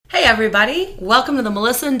everybody. Welcome to the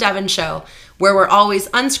Melissa and Devin Show, where we're always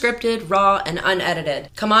unscripted, raw, and unedited.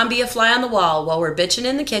 Come on, be a fly on the wall while we're bitching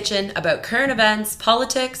in the kitchen about current events,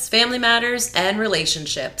 politics, family matters, and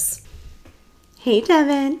relationships. Hey,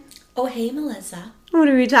 Devin. Oh, hey, Melissa. What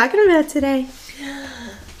are we talking about today?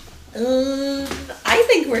 I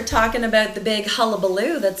think we're talking about the big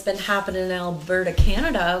hullabaloo that's been happening in Alberta,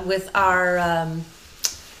 Canada, with our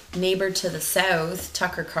neighbor to the south,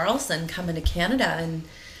 Tucker Carlson, coming to Canada and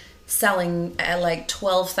selling like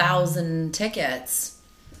 12,000 tickets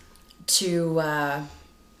for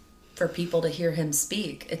people to hear him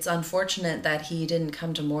speak. It's unfortunate that he didn't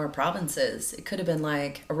come to more provinces. It could have been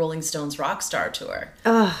like a Rolling Stones rock star tour.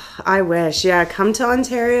 I wish. Yeah, come to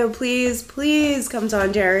Ontario, please. Please come to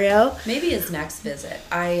Ontario. Maybe his next visit.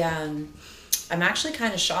 I'm actually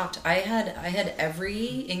kind of shocked. I had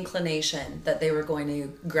every inclination that they were going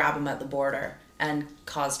to grab him at the border and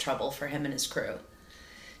cause trouble for him and his crew.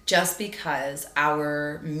 Just because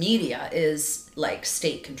our media is like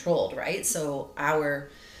state controlled, right? So our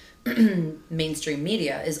mainstream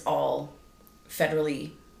media is all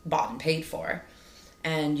federally bought and paid for.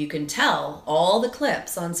 And you can tell all the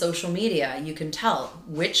clips on social media, you can tell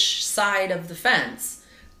which side of the fence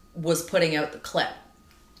was putting out the clip,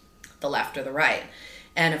 the left or the right.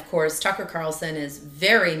 And of course, Tucker Carlson is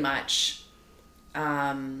very much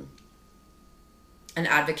an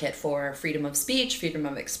advocate for freedom of speech, freedom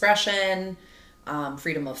of expression,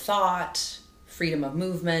 freedom of thought, freedom of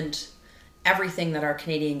movement, everything that our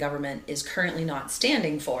Canadian government is currently not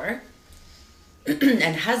standing for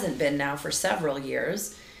and hasn't been now for several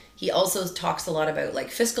years. He also talks a lot about like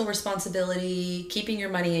fiscal responsibility, keeping your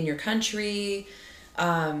money in your country,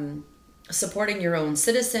 supporting your own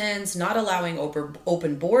citizens, not allowing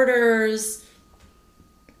open borders,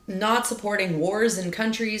 not supporting wars in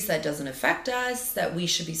countries that doesn't affect us, that we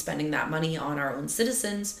should be spending that money on our own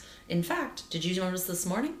citizens. In fact, did you notice this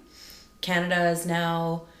morning? Canada has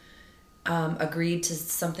now agreed to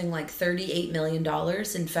something like $38 million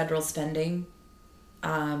in federal spending,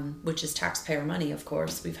 which is taxpayer money, of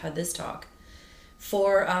course. We've had this talk,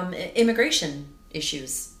 for immigration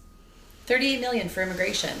issues. $38 million for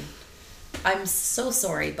immigration. I'm so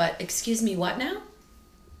sorry, but excuse me, what now?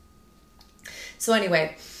 So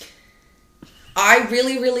anyway, I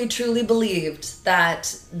really, really, truly believed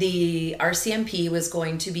that the RCMP was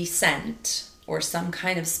going to be sent, or some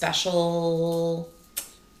kind of special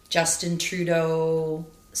Justin Trudeau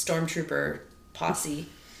stormtrooper posse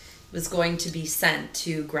was going to be sent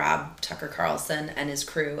to grab Tucker Carlson and his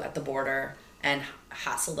crew at the border and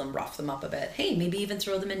hassle them, rough them up a bit. Hey, maybe even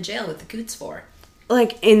throw them in jail with the coots for.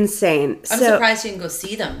 Like, insane. I'm surprised he didn't go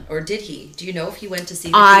see them. Or did he? Do you know if he went to see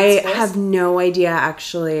the I have no idea,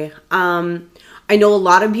 actually. I know a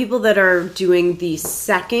lot of people that are doing the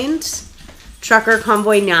second trucker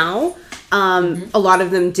convoy now. A lot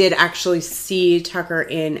of them did actually see Tucker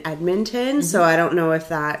in Edmonton. So I don't know if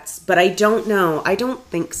that's... But I don't know. I don't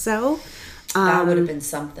think so. That would have been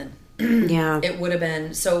something. Yeah. It would have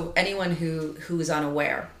been... So anyone who's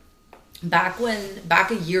unaware, back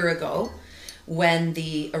a year ago, when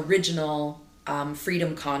the original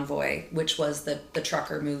Freedom Convoy, which was the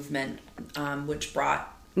trucker movement, which brought...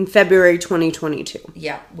 In February 2022.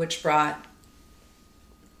 Yeah, which brought...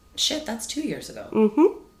 Shit, that's 2 years ago.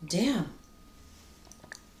 Mm-hmm. Damn.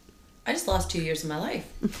 I just lost 2 years of my life.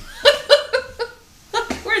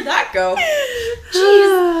 Where'd that go?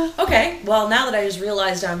 Jeez. Okay, well, now that I just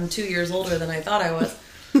realized I'm 2 years older than I thought I was...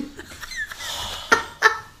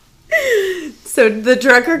 So the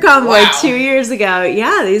trucker convoy Wow. 2 years ago,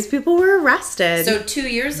 yeah, these people were arrested. So 2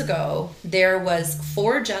 years ago, there was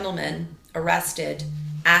 4 gentlemen arrested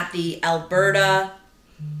at the Alberta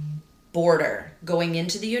border going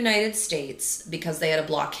into the United States because they had a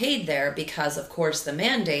blockade there because, of course, the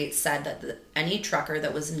mandate said that any trucker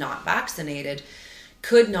that was not vaccinated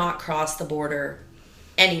could not cross the border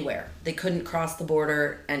anywhere. They couldn't cross the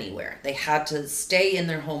border anywhere. They had to stay in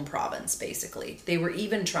their home province, basically. They were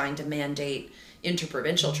even trying to mandate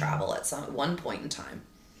interprovincial travel at one point in time.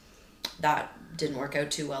 That didn't work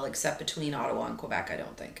out too well, except between Ottawa and Quebec, I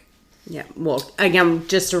don't think. Yeah, well, again,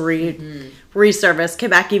 just to resurface,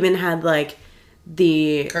 Quebec even had, like,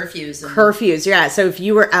 the... Curfews, yeah. So if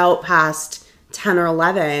you were out past 10 or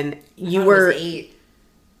 11, you were... It was 8.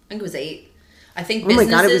 I think it was 8. I think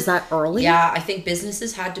businesses... Oh my God, it was that early? Yeah, I think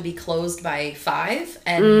businesses had to be closed by 5,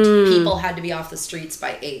 and people had to be off the streets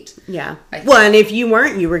by 8. Yeah. Well, and if you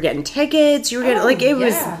weren't, you were getting tickets, you were getting... Like, it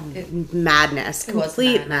was madness.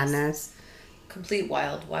 Complete madness. Complete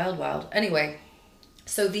wild. Anyway...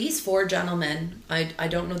 So these 4 gentlemen, I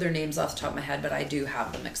don't know their names off the top of my head, but I do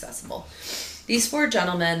have them accessible. These 4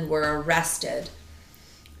 gentlemen were arrested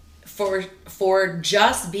for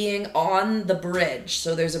just being on the bridge.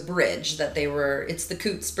 So there's a bridge that it's the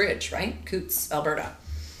Coutts Bridge, right? Coutts, Alberta,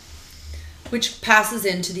 which passes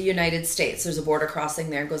into the United States. There's a border crossing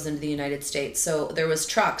there, goes into the United States. So there was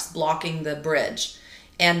trucks blocking the bridge.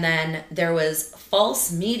 And then there was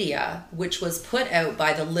false media, which was put out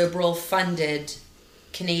by the Liberal funded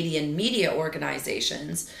Canadian media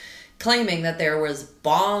organizations, claiming that there was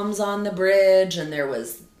bombs on the bridge and there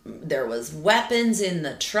was weapons in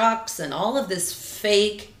the trucks and all of this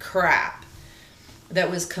fake crap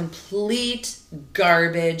that was complete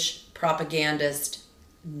garbage propagandist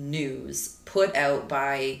news put out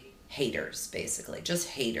by haters, basically. Just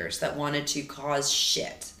haters that wanted to cause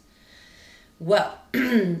shit. Well,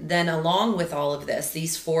 then along with all of this,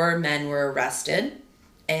 these 4 men were arrested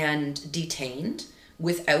and detained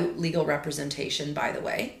without legal representation, by the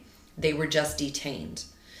way. They were just detained.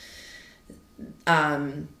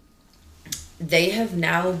 They have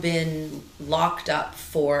now been locked up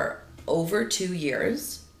for over 2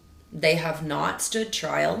 years. They have not stood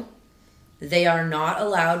trial. They are not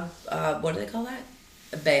allowed, what do they call that?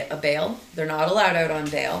 A bail. They're not allowed out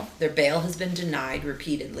on bail. Their bail has been denied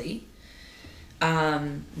repeatedly.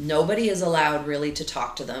 Nobody is allowed really to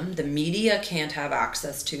talk to them. The media can't have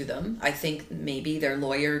access to them. I think maybe their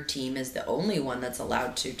lawyer team is the only one that's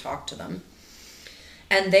allowed to talk to them.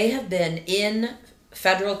 And they have been in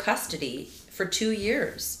federal custody for 2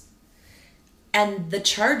 years. And the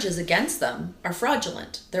charges against them are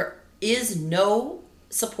fraudulent. There is no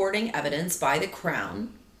supporting evidence by the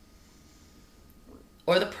Crown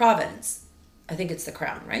or the province. I think it's the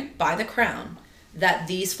Crown, right? By the Crown, that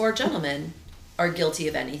these 4 gentlemen are guilty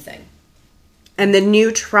of anything. And the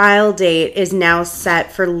new trial date is now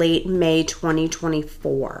set for late May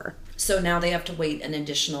 2024. So now they have to wait an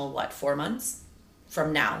additional, 4 months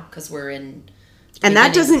from now? Because we're in... And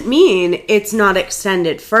that doesn't mean it's not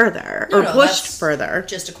extended further or pushed further.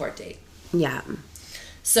 Just a court date. Yeah.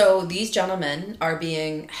 So these gentlemen are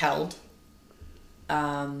being held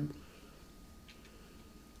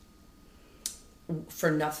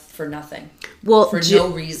for nothing. Well, for no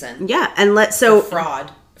reason. Yeah, and for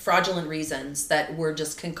fraudulent reasons that were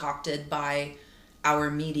just concocted by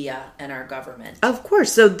our media and our government. Of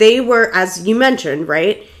course. So they were, as you mentioned,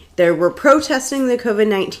 right? They were protesting the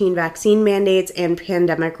COVID-19 vaccine mandates and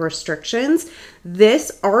pandemic restrictions.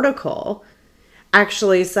 This article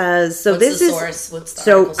actually says... So What's the source? What's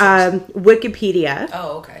the article source? Wikipedia.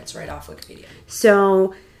 Oh, okay. It's right off Wikipedia.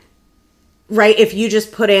 So... Right, if you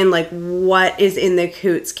just put in, what is in the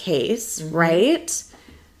Coutts case, mm-hmm.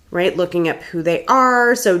 right, looking up who they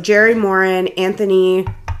are. So, Jerry Morin, Anthony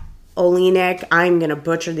Olenek, I'm going to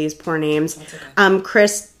butcher these poor names. That's okay.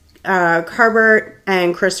 Chris Carbert,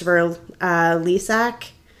 and Christopher Lisak.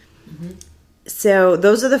 Mm-hmm. So,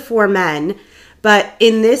 those are the 4 men. But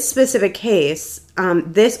in this specific case,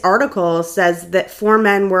 this article says that 4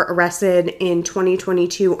 men were arrested in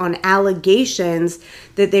 2022 on allegations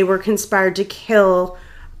that they were conspired to kill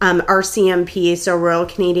RCMP, so Royal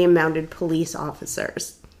Canadian Mounted Police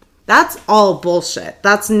officers. That's all bullshit.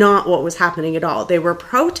 That's not what was happening at all. They were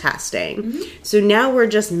protesting. Mm-hmm. So now we're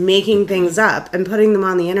just making things up and putting them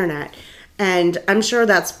on the internet. And I'm sure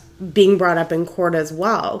that's being brought up in court as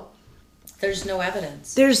well. There's no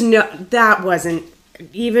evidence. That wasn't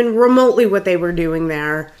even remotely what they were doing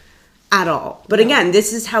there at all. But again,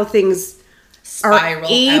 this is how things spiral are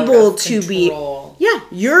able to control. Be. Yeah,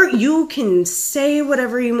 you can say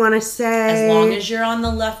whatever you want to say. As long as you're on the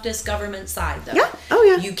leftist government side, though. Yeah, oh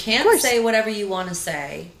yeah. You can't say whatever you want to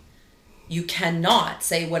say. You cannot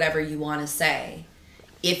say whatever you want to say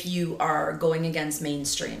if you are going against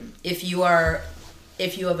mainstream. If you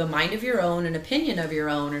have a mind of your own, an opinion of your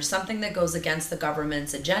own, or something that goes against the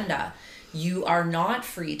government's agenda, you are not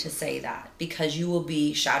free to say that because you will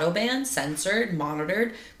be shadow banned, censored,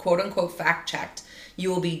 monitored, quote unquote fact checked. You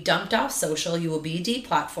will be dumped off social, you will be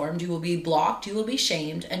deplatformed, you will be blocked, you will be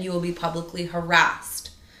shamed, and you will be publicly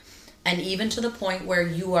harassed. And even to the point where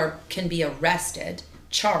you can be arrested,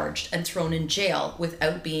 charged, and thrown in jail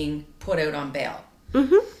without being put out on bail.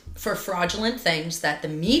 Mm-hmm. For fraudulent things that the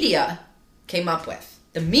media came up with.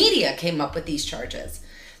 The media came up with these charges.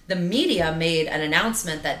 The media made an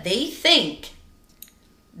announcement that they think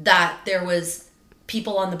that there was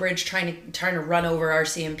people on the bridge trying to run over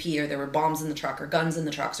RCMP, or there were bombs in the truck or guns in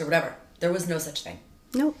the trucks or whatever. There was no such thing.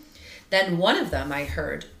 Nope. Then one of them, I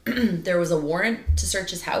heard, there was a warrant to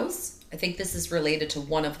search his house. I think this is related to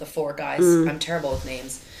one of the 4 guys. I'm terrible with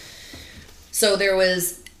names. So there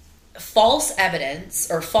was false evidence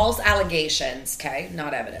or false allegations, okay,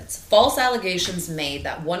 not evidence. False allegations made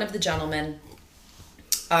that one of the gentlemen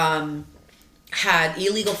had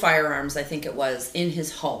illegal firearms, I think it was, in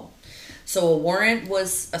his home. So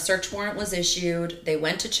a search warrant was issued. They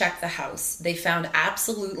went to check the house. They found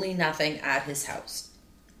absolutely nothing at his house.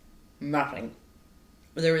 Nothing.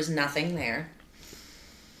 There was nothing there.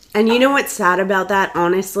 And you know what's sad about that,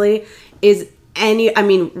 honestly, is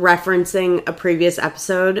referencing a previous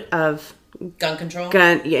episode of gun control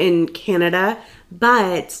in Canada,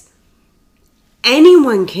 but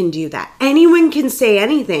anyone can do that. Anyone can say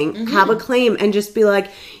anything, have a claim, and just be like,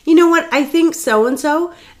 you know what, I think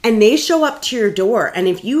so-and-so, and they show up to your door, and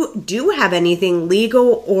if you do have anything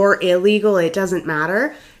legal or illegal, it doesn't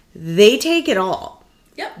matter, they take it all.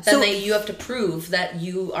 Yep. Then you have to prove that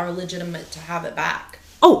you are legitimate to have it back.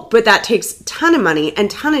 Oh, but that takes a ton of money and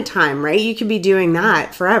ton of time, right? You could be doing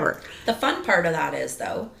that forever. The fun part of that is,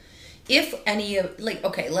 though, if any of,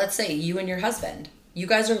 okay, let's say you and your husband, you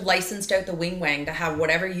guys are licensed out the wing-wang to have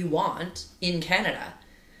whatever you want in Canada.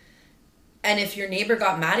 And if your neighbor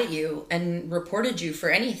got mad at you and reported you for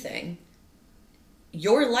anything,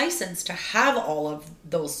 your license to have all of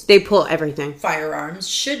those... They pull everything. ...firearms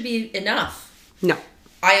should be enough. No.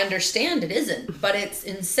 I understand it isn't, but it's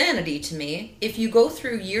insanity to me. If you go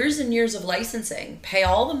through years and years of licensing, pay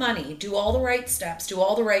all the money, do all the right steps, do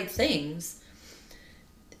all the right things...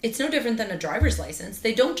 It's no different than a driver's license.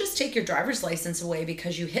 They don't just take your driver's license away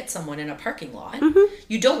because you hit someone in a parking lot.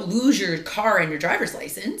 You don't lose your car and your driver's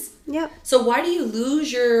license. Yep. So why do you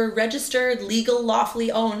lose your registered, legal,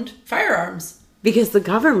 lawfully owned firearms? Because the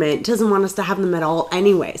government doesn't want us to have them at all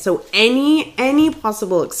anyway. So any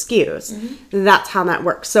possible excuse, that's how that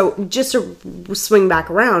works. So just to swing back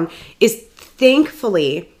around, is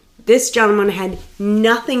thankfully this gentleman had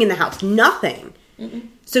nothing in the house. Nothing.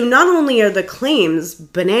 So not only are the claims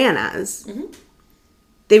bananas,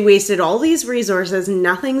 they wasted all these resources,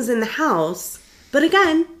 nothing's in the house. But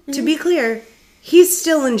again, to be clear, he's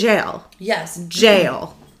still in jail. Yes.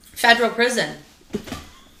 Jail. Federal prison.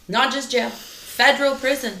 Not just jail. Federal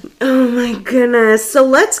prison. Oh my goodness. So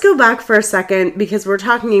let's go back for a second because we're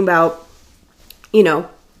talking about,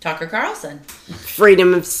 Tucker Carlson.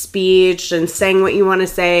 Freedom of speech and saying what you want to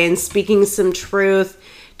say and speaking some truth.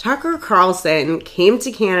 Tucker Carlson came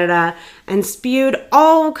to Canada and spewed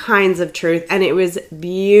all kinds of truth, and it was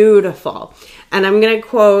beautiful. And I'm going to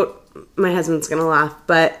quote, my husband's going to laugh,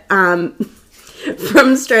 but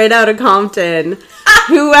from Straight Outta Compton,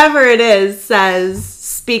 whoever it is says,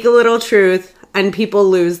 speak a little truth, and people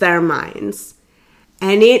lose their minds.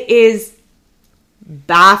 And it is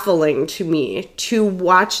baffling to me to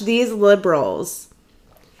watch these liberals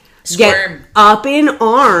Squirm. Get up in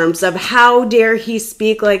arms of how dare he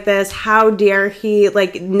speak like this, how dare he,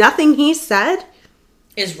 nothing he said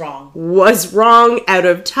is wrong. Was wrong, out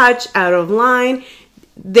of touch, out of line.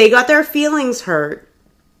 They got their feelings hurt.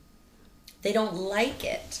 They don't like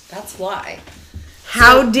it. That's why.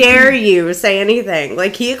 How dare you say anything?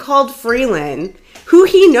 He called Freeland, who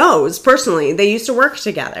he knows personally. They used to work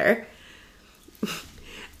together.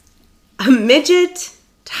 A midget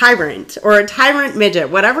tyrant, or a tyrant midget,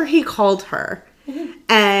 whatever he called her.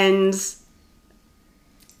 And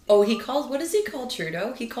what does he call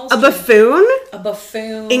Trudeau? He calls a buffoon? A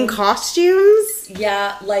buffoon. In costumes?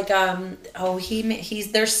 Yeah,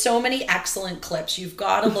 there's so many excellent clips. You've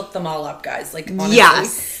got to look them all up, guys. Honestly.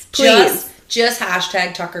 Yes, please. Just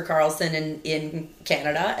hashtag Tucker Carlson in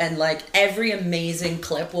Canada, and every amazing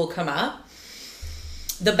clip will come up.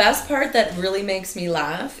 The best part that really makes me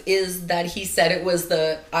laugh is that he said it was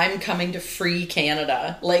I'm coming to free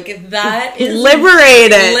Canada. That is...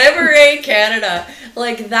 Liberate it. Liberate Canada.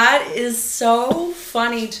 That is so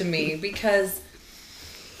funny to me because,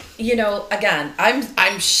 again,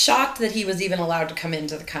 I'm shocked that he was even allowed to come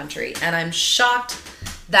into the country. And I'm shocked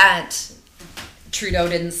that Trudeau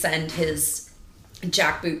didn't send his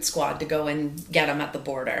jackboot squad to go and get him at the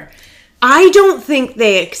border. I don't think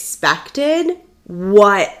they expected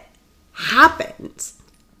what happened.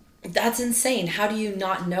 That's insane. How do you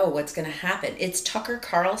not know what's going to happen? It's Tucker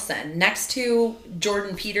Carlson next to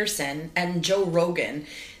Jordan Peterson and Joe Rogan.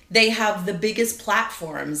 They have the biggest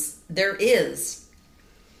platforms there is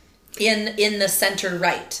in the center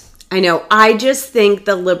right. I know. I just think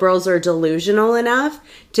the liberals are delusional enough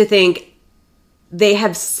to think they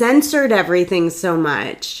have censored everything so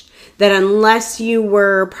much that unless you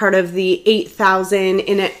were part of the 8,000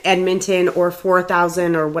 in Edmonton or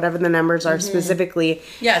 4,000 or whatever the numbers are specifically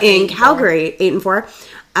in Calgary, 8 and 4,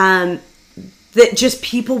 that just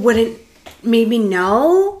people wouldn't maybe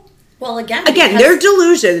know. Well, again, their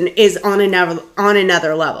delusion is on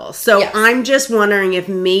another level. So yes. I'm just wondering if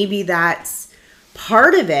maybe that's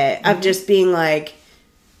part of it, of just being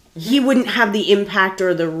he wouldn't have the impact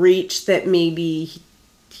or the reach that maybe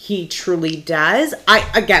he truly does.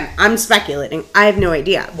 I'm speculating. I have no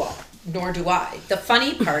idea. Well, Nor do I. The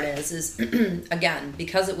funny part is again,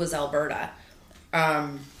 because it was Alberta,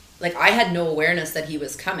 like I had no awareness that he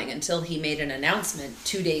was coming until he made an announcement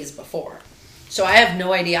 2 days before. So I have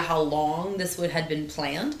no idea how long this had been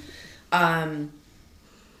planned.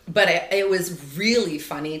 But it was really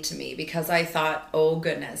funny to me because I thought, oh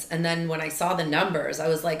goodness. And then when I saw the numbers, I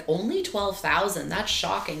was like, only 12,000. That's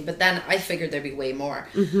shocking. But then I figured there'd be way more.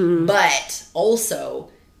 Mm-hmm. But also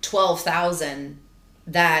 12,000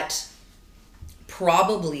 that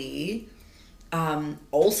probably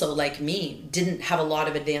also, like me, didn't have a lot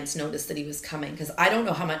of advance notice that he was coming. Because I don't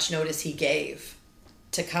know how much notice he gave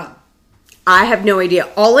to come. I have no idea.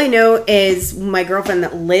 All I know is my girlfriend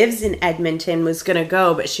that lives in Edmonton was going to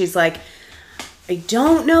go, but she's like, I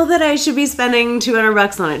don't know that I should be spending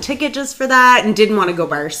 $200 on a ticket just for that, and didn't want to go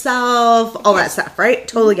by herself, all that stuff, right?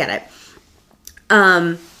 Totally get it.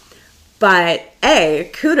 But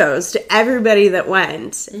kudos to everybody that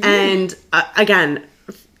went. Mm-hmm. And again,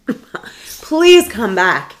 please come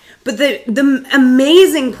back. But the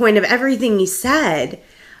amazing point of everything he said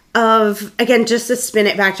again, just to spin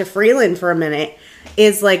it back to Freeland for a minute,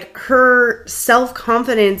 is like her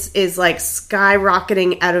self-confidence is like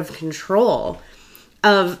skyrocketing out of control.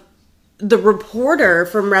 Of the reporter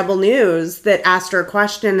from Rebel News that asked her a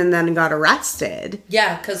question and then got arrested.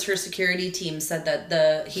 Yeah, because her security team said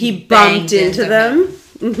that he bumped into them.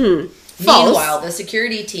 Mm-hmm. False. Meanwhile, the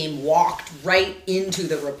security team walked right into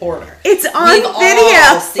the reporter. It's on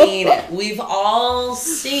video. We've all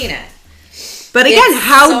seen it. But again,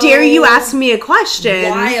 how dare you ask me a question?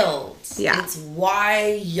 Wild. Yeah. It's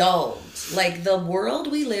wild. Like, the world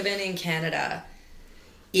we live in Canada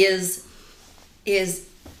is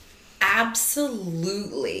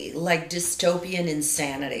absolutely like dystopian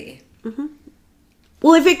insanity. Mm-hmm.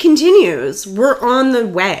 Well, if it continues, we're on the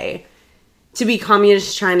way to be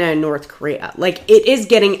communist China and North Korea. Like, it is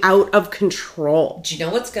getting out of control. Do you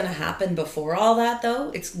know what's going to happen before all that, though?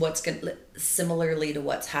 It's similarly to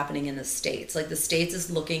what's happening in the States. Like, the States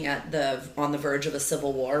is looking at on the verge of a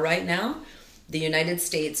civil war right now. The United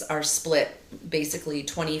States are split basically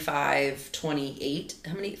 25, 28.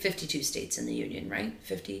 How many? 52 states in the Union, right?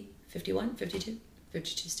 50, 51, 52?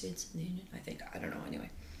 52 states in the Union, I think. I don't know, anyway.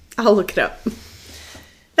 I'll look it up.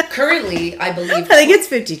 Currently, I believe... I think it's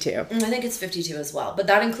 52. I think it's 52 as well. But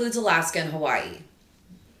that includes Alaska and Hawaii.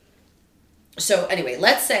 So anyway,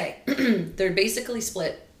 let's say they're basically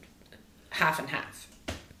split half and half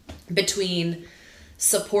between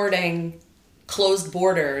supporting closed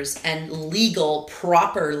borders and legal,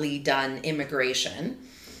 properly done immigration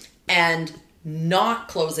and not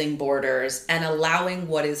closing borders and allowing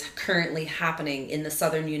what is currently happening in the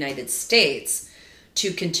southern United States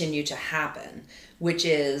to continue to happen, which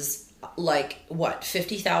is like,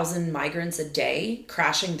 50,000 migrants a day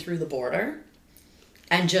crashing through the border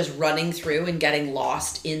and just running through and getting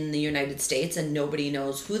lost in the United States, and nobody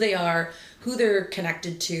knows who they are, who they're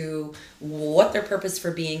connected to, what their purpose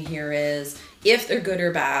for being here is, if they're good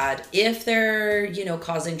or bad, if they're,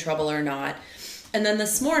 causing trouble or not. And then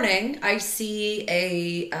this morning I see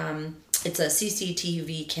it's a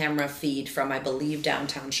CCTV camera feed from, I believe,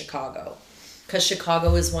 downtown Chicago. Because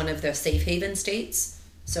Chicago is one of the safe haven states.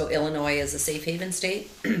 So Illinois is a safe haven state.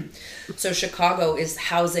 So Chicago is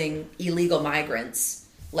housing illegal migrants,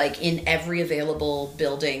 like, in every available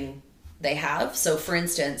building they have. So, for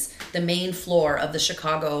instance, the main floor of the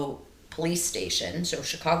Chicago police station, so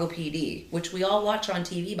Chicago PD, which we all watch on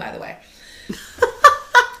TV, by the way.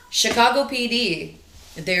 Chicago PD,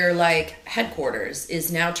 their, headquarters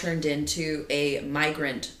is now turned into a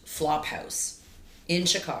migrant flop house in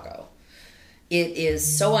Chicago. It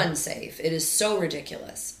is so unsafe. It is so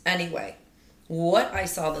ridiculous. Anyway, what I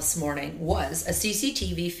saw this morning was a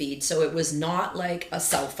CCTV feed, so it was not like a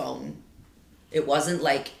cell phone. It wasn't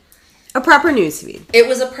like... a proper news feed. It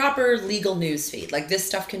was a proper legal news feed. Like, this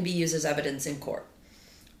stuff can be used as evidence in court.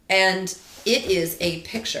 And it is a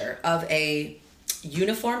picture of a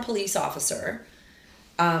uniformed police officer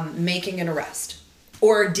making an arrest.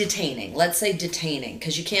 Or detaining. Let's say detaining,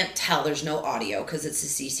 because you can't tell. There's no audio because it's a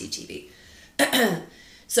CCTV.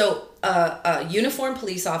 So, a uniformed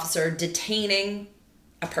police officer detaining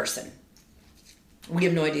a person. We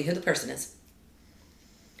have no idea who the person is.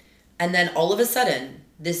 And then all of a sudden,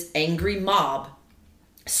 this angry mob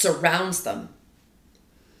surrounds them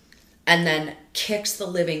and then kicks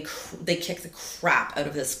they kick the crap out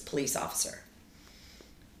of this police officer.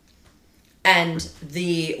 And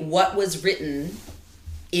what was written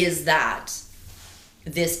is that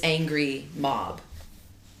this angry mob,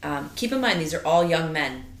 keep in mind, these are all young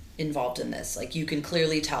men involved in this. Like, you can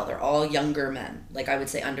clearly tell they're all younger men. Like, I would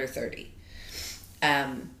say under 30.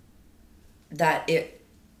 That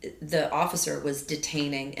the officer was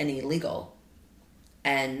detaining an illegal,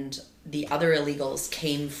 and the other illegals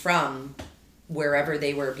came from wherever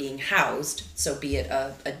they were being housed, so be it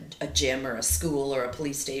a gym or a school or a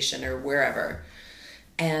police station or wherever,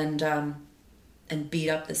 and beat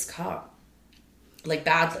up this cop, like,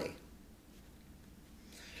 badly.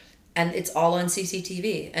 And it's all on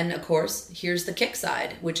CCTV. And of course, here's the kick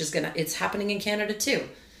side, which is it's happening in Canada too.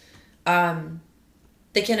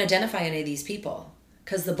 They can't identify any of these people,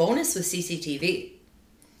 because the bonus with CCTV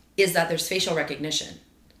is that there's facial recognition.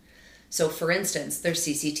 So for instance, there's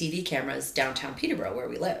CCTV cameras downtown Peterborough where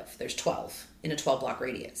we live. There's 12 in a 12-block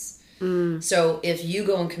radius. So if you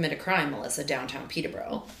go and commit a crime, Melissa, downtown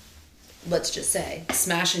Peterborough, let's just say,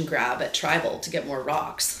 smash and grab at Tribal to get more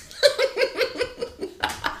rocks.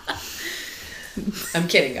 I'm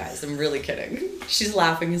kidding, guys. I'm really kidding. She's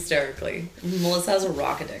laughing hysterically. Melissa has a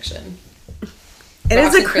rock addiction. It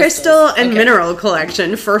is a crystal and mineral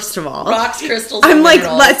collection, first of all. Rocks, crystals, I'm and like,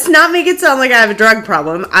 minerals. let's not make it sound like I have a drug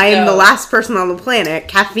problem. I am the last person on the planet.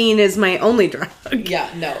 Caffeine is my only drug. Yeah,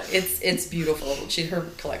 no, it's beautiful. Her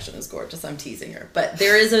collection is gorgeous. I'm teasing her. But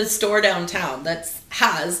there is a store downtown that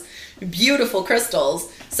has beautiful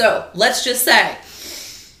crystals. So let's just say,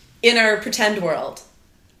 in our pretend world,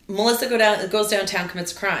 Melissa goes downtown,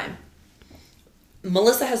 commits a crime.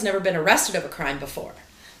 Melissa has never been arrested of a crime before.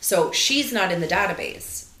 So she's not in the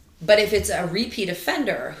database. But if it's a repeat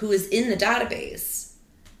offender who is in the database,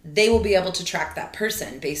 they will be able to track that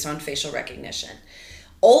person based on facial recognition.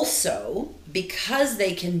 Also, because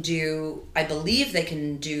they can do, I believe they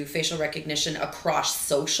can do facial recognition across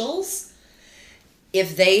socials,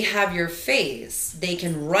 if they have your face, they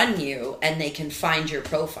can run you and they can find your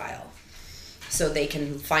profile. So they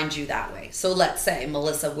can find you that way. So let's say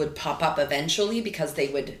Melissa would pop up eventually because they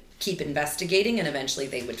would keep investigating and eventually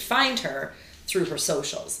they would find her through her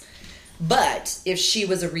socials. But if she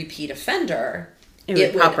was a repeat offender,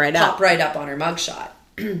 it would pop right up on her mugshot.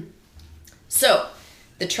 So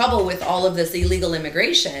the trouble with all of this illegal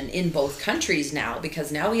immigration in both countries now,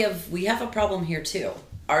 because now we have a problem here too.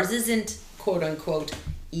 Ours isn't quote unquote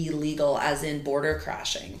illegal as in border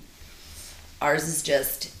crashing. Ours is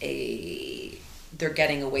just they're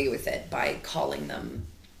getting away with it by calling them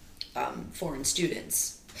foreign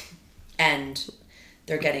students. And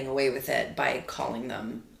they're getting away with it by calling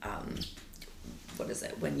them, what is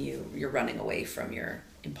it, when you're running away from your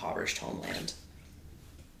impoverished homeland?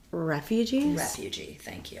 Refugees? Refugee,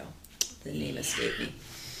 thank you. The name escaped me.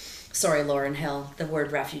 Sorry, Lauren Hill, the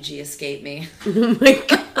word refugee escaped me. Oh my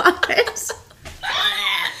God.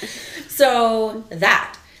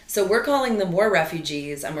 So we're calling them war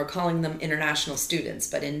refugees and we're calling them international students,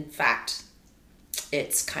 but in fact,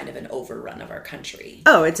 it's kind of an overrun of our country.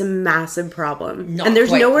 Oh, it's a massive problem. And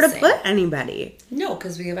there's nowhere to put anybody. No,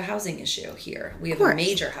 because we have a housing issue here. We have a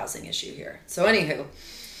major housing issue here. So anywho,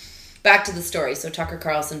 back to the story. So Tucker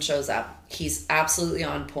Carlson shows up. He's absolutely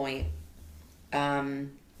on point.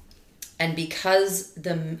 And because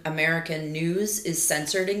the American news is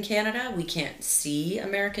censored in Canada, we can't see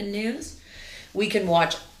American news. We can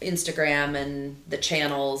watch Instagram and the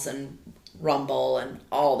channels and Rumble and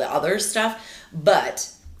all the other stuff. But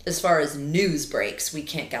as far as news breaks, we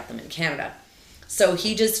can't get them in Canada. So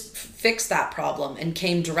he just fixed that problem and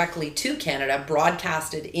came directly to Canada,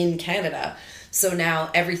 broadcasted in Canada. So now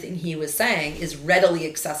everything he was saying is readily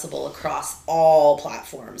accessible across all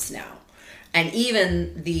platforms now. And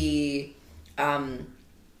even the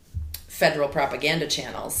federal propaganda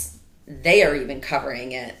channels, they are even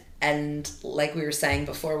covering it. And like we were saying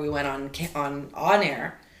before we went on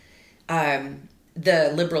air,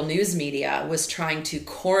 the liberal news media was trying to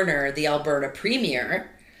corner the Alberta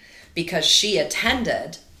premier because she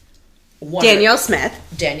attended Danielle Smith,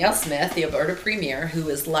 the Alberta premier, who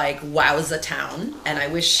is like, wowza town, and I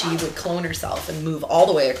wish she would clone herself and move all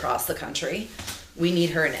the way across the country. We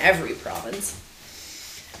need her in every province.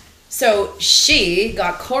 So she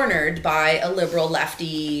got cornered by a liberal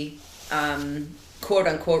lefty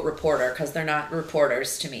quote-unquote reporter, because they're not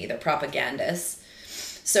reporters to me, they're propagandists.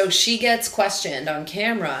 So she gets questioned on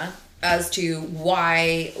camera as to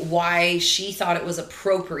why she thought it was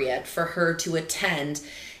appropriate for her to attend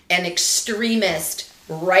an extremist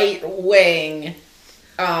right-wing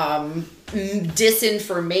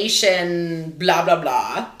disinformation blah blah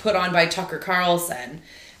blah put on by Tucker Carlson.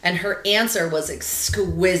 And her answer was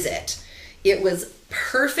exquisite. It was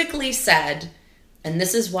perfectly said, and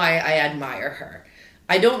this is why I admire her.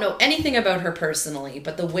 I don't know anything about her personally,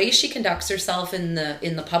 but the way she conducts herself in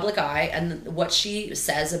the public eye and what she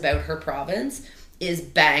says about her province is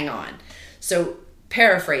bang on. So,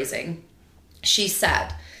 paraphrasing, she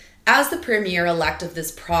said, as the premier-elect of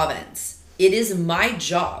this province, it is my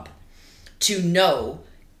job to know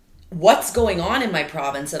what's going on in my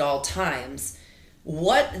province at all times,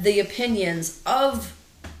 what the opinions of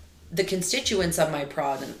the constituents of my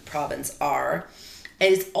province are.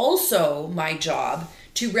 And it's also my job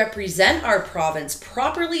to represent our province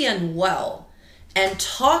properly and well and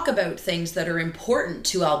talk about things that are important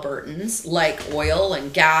to Albertans, like oil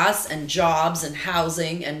and gas and jobs and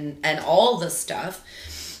housing and all this stuff.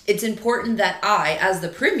 It's important that I, as the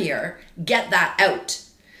Premier, get that out.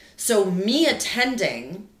 So me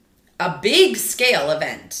attending a big scale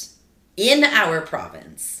event in our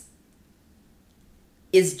province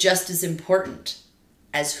is just as important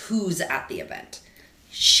as who's at the event.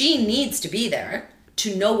 She needs to be there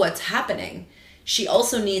to know what's happening. She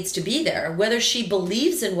also needs to be there, whether she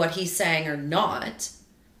believes in what he's saying or not,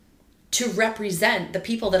 to represent the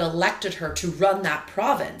people that elected her to run that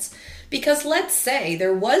province. Because let's say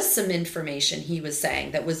there was some information he was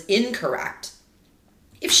saying that was incorrect.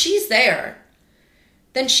 If she's there,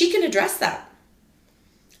 then she can address that.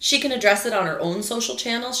 She can address it on her own social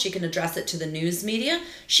channels. She can address it to the news media.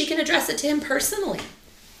 She can address it to him personally.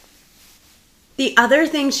 The other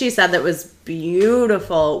thing she said that was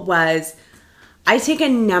beautiful was, I take a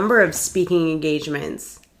number of speaking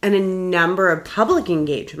engagements and a number of public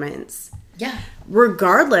engagements. Yeah.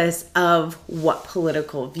 Regardless of what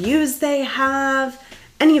political views they have,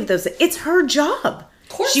 any of those. It's her job. Of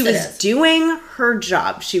course she was doing her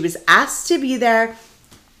job. She was asked to be there.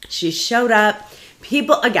 She showed up.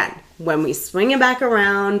 People, again, when we swing it back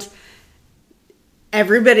around,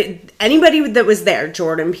 anybody that was there,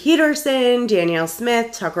 Jordan Peterson, Danielle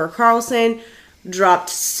Smith, Tucker Carlson, dropped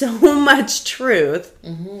so much truth.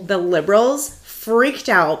 Mm-hmm. The Liberals freaked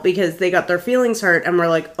out because they got their feelings hurt and were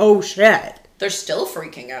like, oh shit. They're still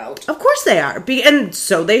freaking out. Of course they are. And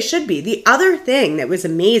so they should be. The other thing that was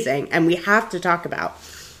amazing, and we have to talk about,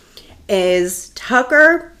 is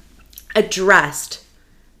Tucker addressed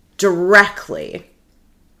directly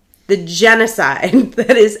the genocide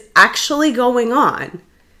that is actually going on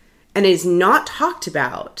and is not talked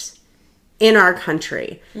about in our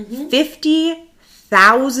country. Mm-hmm.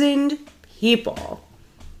 50,000 people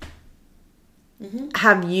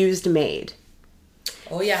have used MAID.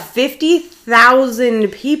 Oh, yeah. 50,000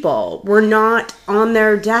 people were not on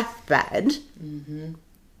their deathbed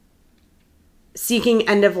seeking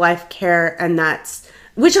end-of-life care, and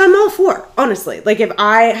which I'm all for, honestly. Like, if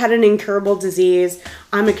I had an incurable disease,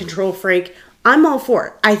 I'm a control freak, I'm all for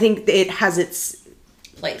it. I think it has its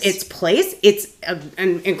place. It's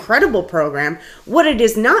an incredible program. What it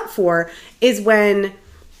is not for is when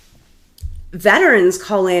veterans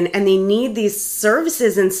call in and they need these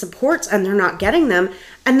services and supports and they're not getting them,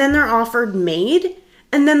 and then they're offered MAID,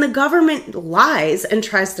 and then the government lies and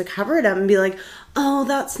tries to cover it up and be like, oh,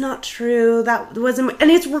 that's not true, that wasn't,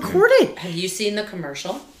 and it's recorded. Have you seen the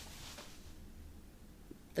commercial?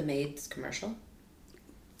 The MAID's commercial?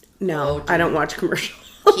 No, I don't watch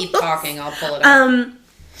commercials. Keep talking, I'll pull it up.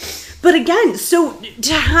 But again, so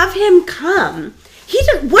to have him come,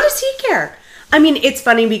 what does he care? I mean, it's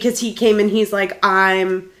funny because he came and he's like,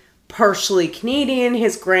 I'm partially Canadian.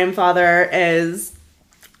 His grandfather is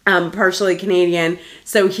partially Canadian.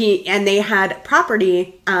 So they had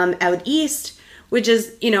property out east, which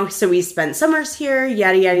is, so we spent summers here,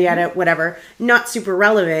 yada, yada, yada, whatever. Not super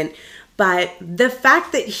relevant. But the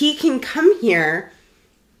fact that he can come here,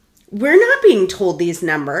 we're not being told these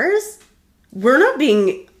numbers. We're not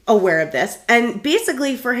being aware of this. And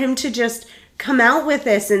basically for him to just come out with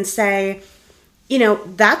this and say,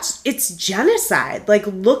 it's genocide. Like,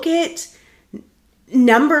 look at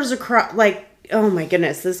numbers across, like, oh my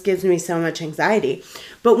goodness, this gives me so much anxiety.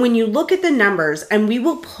 But when you look at the numbers, and we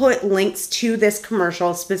will put links to this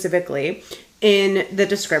commercial specifically in the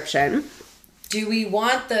description. Do we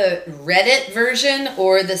want the Reddit version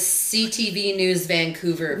or the CTV News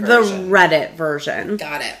Vancouver version? The Reddit version.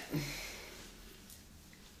 Got it.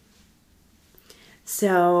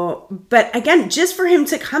 So, but again, just for him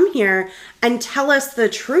to come here and tell us the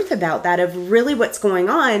truth about that, of really what's going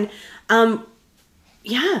on.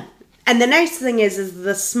 Yeah. And the nice thing is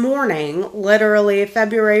this morning, literally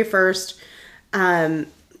February 1st,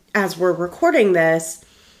 as we're recording this,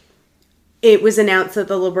 it was announced that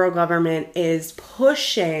the Liberal government is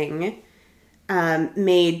pushing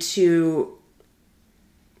MAID to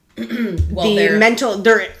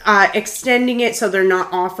they're extending it, so they're not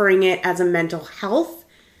offering it as a mental health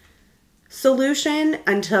solution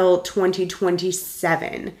until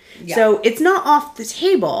 2027. Yeah. So it's not off the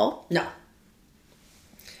table. No.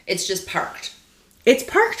 It's just parked. It's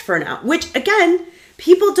parked for now, which again,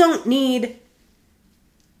 people don't need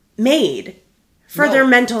MAID for their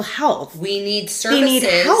mental health. We need services. They need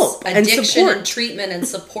help and addiction support. and treatment and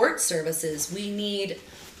support services. We need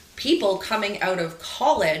people coming out of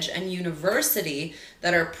college and university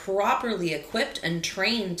that are properly equipped and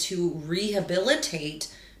trained to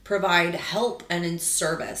rehabilitate, provide help and in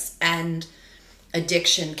service, and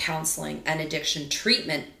addiction counseling and addiction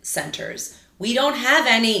treatment centers. We don't have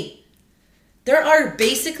any. There are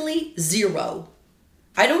basically zero.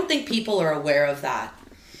 I don't think people are aware of that.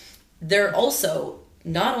 There also,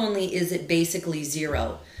 not only is it basically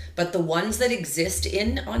zero, but the ones that exist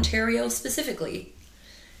in Ontario specifically,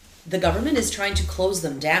 the government is trying to close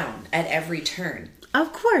them down at every turn.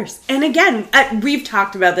 Of course. And again, we've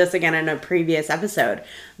talked about this again in a previous episode,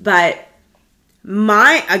 but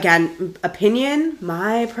my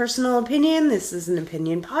personal opinion, this is an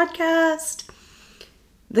opinion podcast.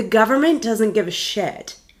 The government doesn't give a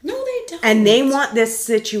shit. No, they don't. And they want this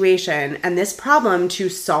situation and this problem to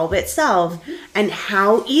solve itself. Mm-hmm. And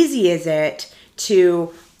how easy is it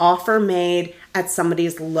to offer MAID at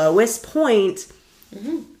somebody's lowest point?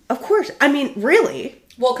 Mm-hmm. Of course. I mean, really.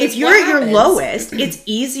 Well, if you're at your lowest, it's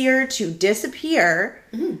easier to disappear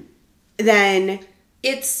than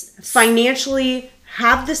it's financially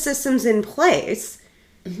have the systems in place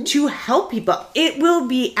to help people. It will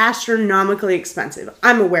be astronomically expensive.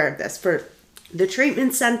 I'm aware of this for the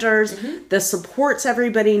treatment centers, the supports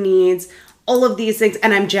everybody needs, all of these things.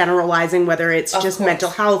 And I'm generalizing whether it's just mental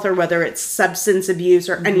health or whether it's substance abuse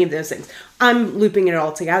or any of those things. I'm looping it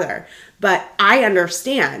all together. But I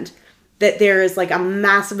understand that there is like a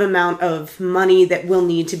massive amount of money that will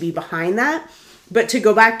need to be behind that. But to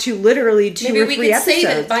go back to literally 2 or 3 episodes. Maybe we could save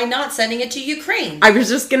it by not sending it to Ukraine. I was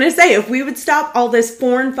just going to say, if we would stop all this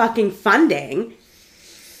foreign fucking funding.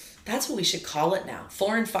 That's what we should call it now.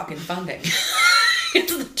 Foreign fucking funding.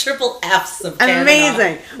 It's the triple F's of Canada.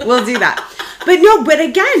 Amazing. We'll do that. But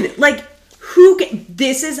again, like,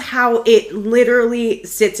 this is how it literally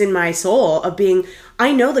sits in my soul of being,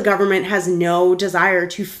 I know the government has no desire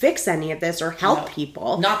to fix any of this or help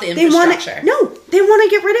people. Not the infrastructure. They want to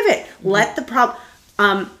get rid of it. Let the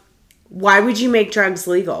problem... why would you make drugs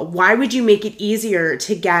legal? Why would you make it easier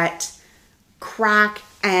to get crack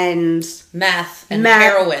and... meth and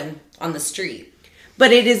heroin on the street?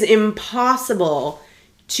 But it is impossible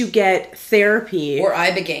to get therapy. Or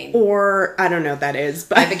Ibogaine. Or, I don't know what that is.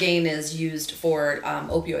 But Ibogaine is used for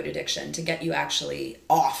opioid addiction to get you actually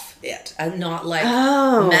off it. And not like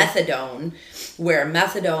methadone, where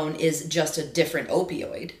methadone is just a different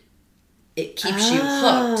opioid. It keeps you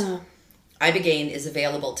hooked. Ibogaine is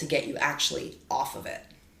available to get you actually off of it.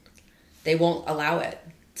 They won't allow it.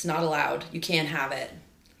 It's not allowed. You can't have it.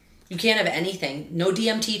 You can't have anything. No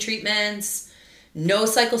DMT treatments. No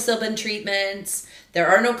psilocybin treatments. There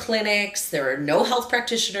are no clinics. There are no health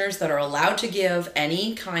practitioners that are allowed to give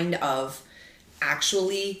any kind of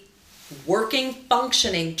actually working,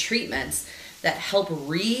 functioning treatments that help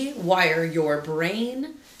rewire your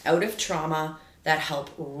brain out of trauma, that help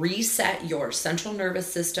reset your central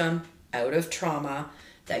nervous system out of trauma,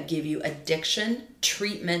 that give you addiction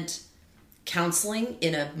treatment counseling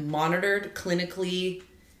in a monitored, clinically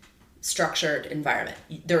structured environment.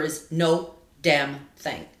 There is no damn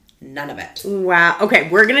thing. None of it. Wow. Okay,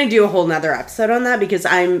 we're gonna do a whole nother episode on that because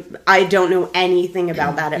I don't know anything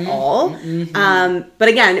about that at all. But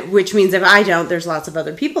again, which means if I don't, there's lots of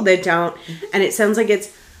other people that don't, and it sounds like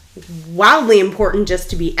it's wildly important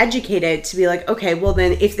just to be educated, to be like, okay, well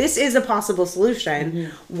then, if this is a possible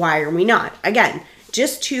solution, why are we not? Again,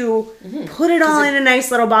 just to put it all in a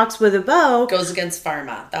nice little box with a bow goes against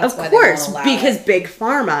pharma. That's why they won't allow because big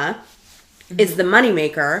pharma is the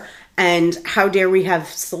moneymaker. And how dare we have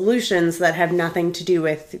solutions that have nothing to do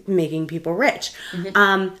with making people rich?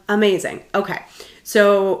 Amazing. Okay.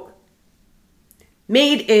 So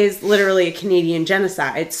MAID is literally a Canadian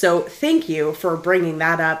genocide. So thank you for bringing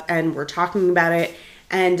that up. And we're talking about it.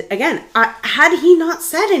 And again, had he not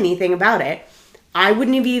said anything about it, I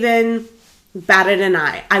wouldn't have even batted an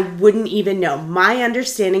eye. I wouldn't even know. My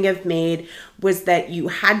understanding of MAID was that you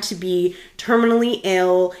had to be terminally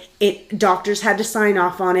ill. Doctors had to sign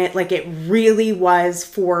off on it. Like, it really was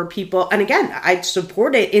for people. And again, I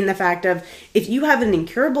support it in the fact of, if you have an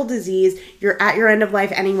incurable disease, you're at your end of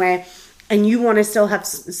life anyway, and you want to still have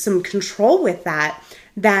some control with that,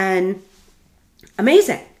 then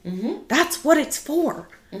amazing. That's what it's for.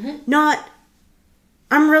 Not,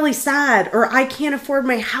 I'm really sad, or I can't afford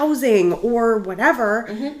my housing, or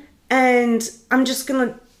whatever, and I'm just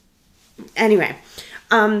gonna... Anyway,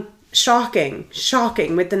 shocking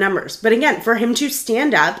with the numbers. But again, for him to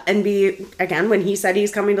stand up and be, again, when he said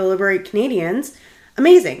he's coming to liberate Canadians,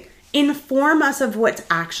 amazing. Inform us of what's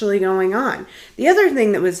actually going on. The other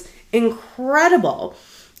thing that was incredible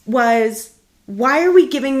was, why are we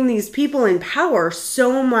giving these people in power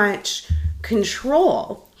so much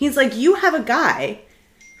control? He's like, you have a guy,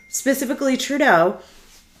 specifically Trudeau,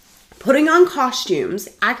 putting on costumes,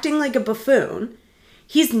 acting like a buffoon.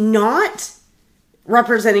 He's not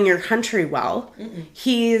representing your country well. Mm-mm.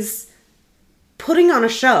 He's putting on a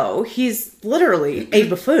show. He's literally a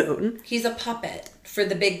buffoon. He's a puppet for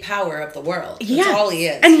the big power of the world. That's all he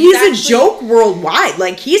is. And he's actually a joke worldwide.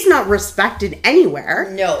 Like, he's not respected anywhere.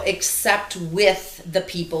 No, except with the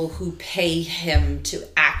people who pay him to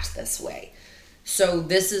act this way. So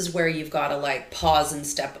this is where you've got to, like, pause and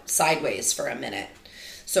step sideways for a minute.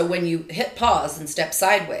 So when you hit pause and step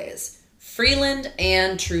sideways, Freeland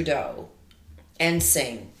and Trudeau and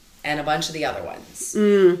Singh and a bunch of the other ones.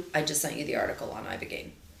 I just sent you the article on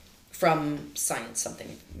Ibogaine from Science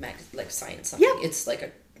something, Science something. Yep. It's like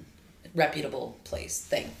a reputable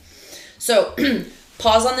thing. So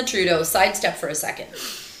pause on the Trudeau, sidestep for a second.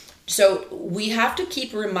 So we have to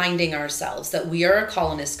keep reminding ourselves that we are a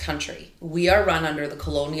colonist country. We are run under the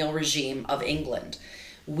colonial regime of England.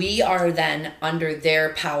 We are then under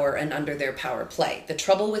their power and under their power play. The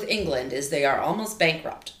trouble with England is they are almost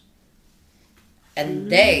bankrupt.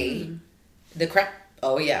 And the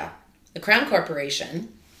Crown Corporation,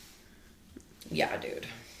 yeah, dude,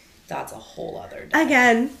 that's a whole other day.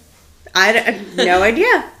 Again, no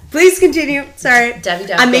idea. Please continue. Sorry.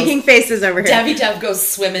 I'm making faces over here. Debbie Dev goes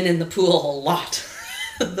swimming in the pool a lot.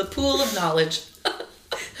 The pool of knowledge.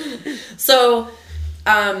 So,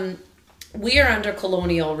 we are under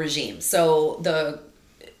colonial regime. So the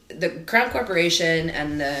Crown Corporation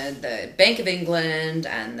and the Bank of England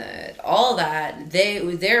and all that,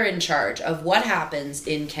 they're in charge of what happens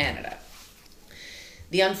in Canada.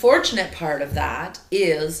 The unfortunate part of that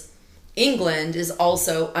is England is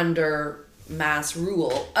also under mass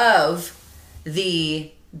rule of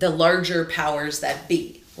the larger powers that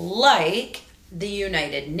be, like the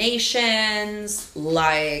United Nations,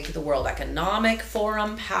 like the World Economic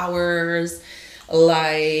Forum powers,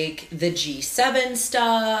 like the G7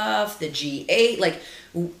 stuff, the G8, like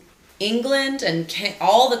England and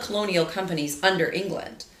all the colonial companies under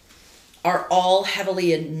England are all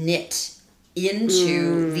heavily knit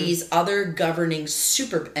into these other governing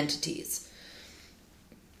super entities.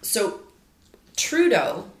 So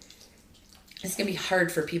Trudeau is going to be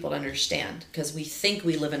hard for people to understand because we think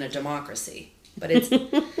we live in a democracy. But it's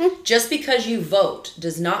just because you vote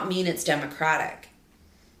does not mean it's democratic.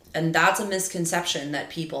 And that's a misconception that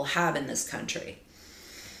people have in this country.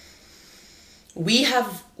 We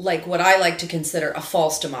have, like, what I like to consider a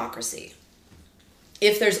false democracy.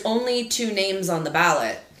 If there's only 2 names on the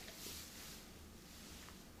ballot,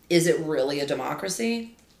 is it really a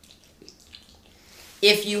democracy?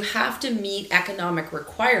 If you have to meet economic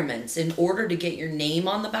requirements in order to get your name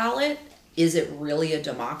on the ballot, is it really a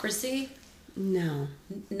democracy? No.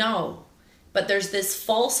 No. But there's this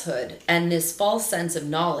falsehood and this false sense of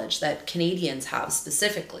knowledge that Canadians have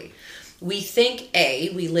specifically. We think, A,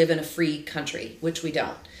 we live in a free country, which we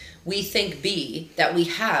don't. We think, B, that we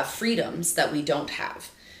have freedoms that we don't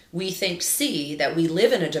have. We think, C, that we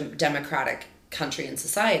live in a democratic country and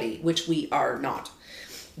society, which we are not.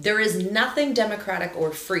 There is nothing democratic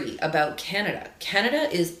or free about Canada. Canada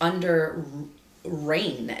is under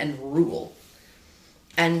reign and rule.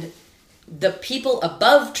 And the people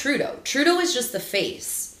above Trudeau is just the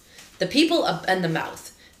face. The people and the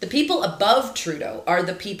mouth. The people above Trudeau are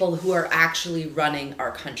the people who are actually running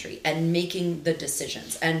our country and making the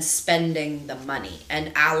decisions and spending the money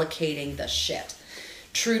and allocating the shit.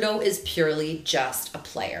 Trudeau is purely just a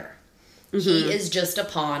player. Mm-hmm. He is just a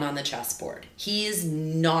pawn on the chessboard. He is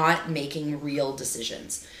not making real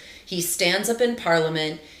decisions. He stands up in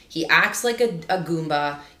Parliament. He acts like a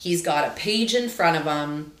Goomba. He's got a page in front of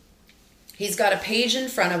him.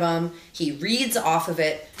 He reads off of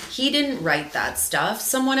it. He didn't write that stuff.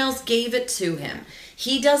 Someone else gave it to him.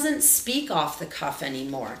 He doesn't speak off the cuff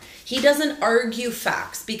anymore. He doesn't argue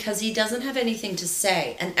facts because he doesn't have anything to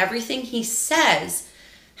say. And everything he says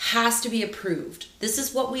has to be approved. This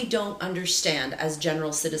is what we don't understand as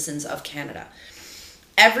general citizens of Canada.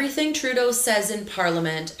 Everything Trudeau says in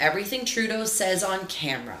Parliament, everything Trudeau says on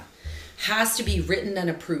camera has to be written and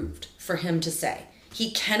approved for him to say. He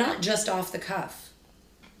cannot just off the cuff.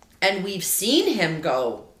 And we've seen him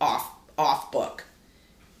go off book.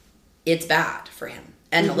 It's bad for him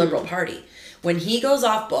and the Liberal Party. When he goes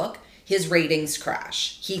off book, his ratings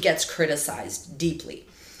crash. He gets criticized deeply.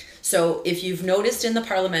 So if you've noticed in the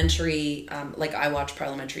parliamentary, like I watch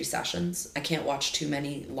parliamentary sessions. I can't watch too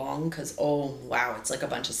many long because, oh, wow, it's like a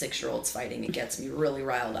bunch of 6-year-olds fighting. It gets me really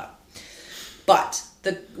riled up. But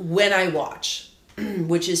when I watch,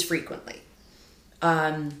 which is frequently.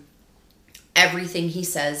 Everything he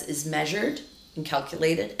says is measured and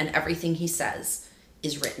calculated, and everything he says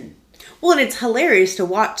is written. Well, and it's hilarious to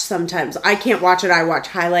watch sometimes. I can't watch it. I watch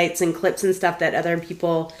highlights and clips and stuff that other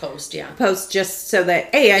people post just so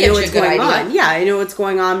that, hey, I know what's going on. Yeah, I know what's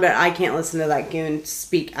going on, but I can't listen to that goon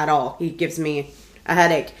speak at all. He gives me a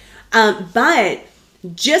headache. But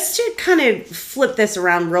just to kind of flip this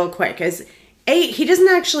around real quick is, he doesn't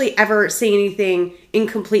actually ever say anything in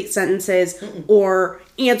complete sentences or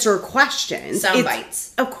answer questions. Sound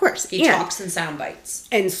bites. Of course. He talks in sound bites.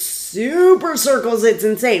 And super circles, it's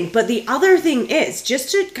insane. But the other thing is,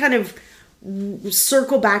 just to kind of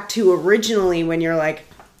circle back to originally when you're like,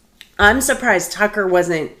 I'm surprised Tucker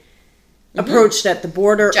wasn't approached at the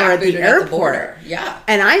border or at the airport. Yeah.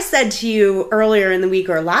 And I said to you earlier in the week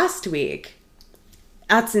or last week,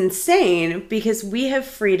 that's insane because we have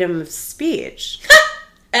freedom of speech.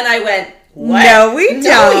 And I went, what? No, we don't.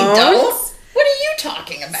 No, we don't. What are you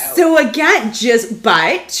talking about? So again,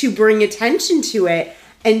 but to bring attention to it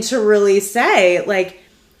and to really say, like,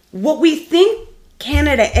 what we think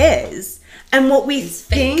Canada is and what we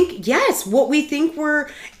think, what we think we're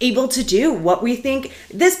able to do, what we think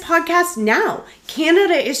this podcast now,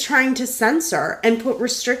 Canada is trying to censor and put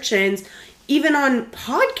restrictions even on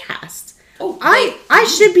podcasts. Oh, I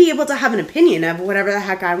should be able to have an opinion of whatever the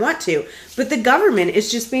heck I want to, but the government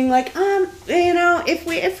is just being like, if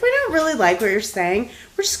we don't really like what you're saying,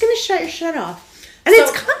 we're just gonna shut your shit off, and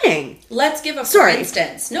it's coming. Let's give a for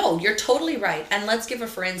instance. No, you're totally right, and let's give a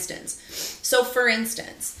for instance. So, for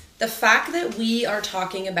instance, the fact that we are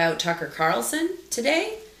talking about Tucker Carlson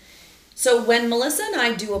today. So, when Melissa and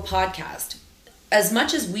I do a podcast, as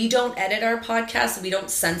much as we don't edit our podcast, we don't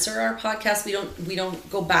censor our podcast, we don't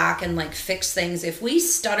go back and like fix things. If we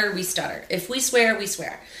stutter, we stutter. If we swear, we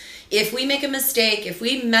swear. If we make a mistake, if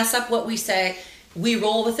we mess up what we say, we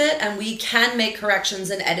roll with it and we can make corrections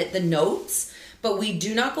and edit the notes, but we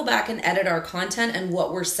do not go back and edit our content and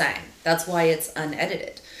what we're saying. That's why it's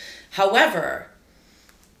unedited. However,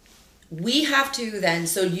 we have to then,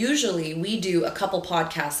 so usually we do a couple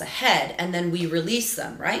podcasts ahead and then we release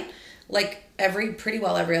them, right? Like pretty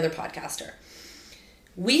well every other podcaster.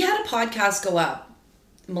 We had a podcast go up.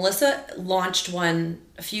 Melissa launched one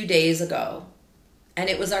a few days ago, and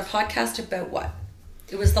it was our podcast about what?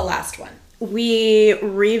 It was the last one. We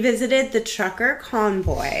revisited the trucker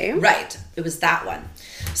convoy. Right. It was that one.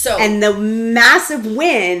 So, and the massive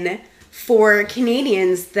win for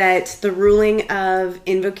Canadians that the ruling of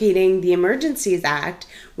invocating the Emergencies Act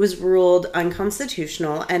was ruled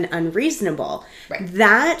unconstitutional and unreasonable. Right.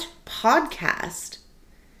 That podcast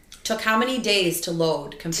took how many days to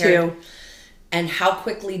load compared to, and how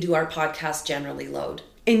quickly do our podcasts generally load?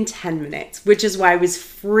 In 10 minutes, which is why I was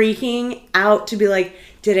freaking out to be like,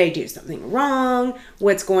 did I do something wrong?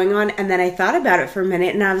 What's going on? And then I thought about it for a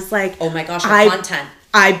minute and I was like, oh my gosh, our content.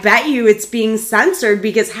 I bet you it's being censored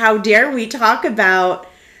because how dare we talk about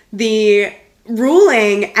the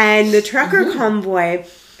ruling and the trucker convoy.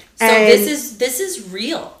 So this is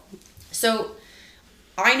real. So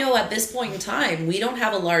I know at this point in time, we don't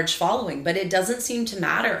have a large following, but it doesn't seem to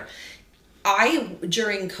matter.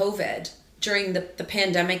 During COVID, during the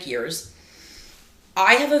pandemic years,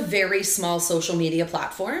 I have a very small social media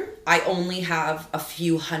platform. I only have a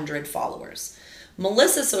few hundred followers.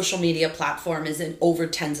 Melissa's social media platform is in over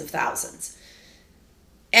tens of thousands.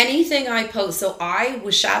 Anything I post, so I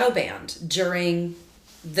was shadow banned during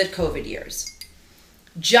the COVID years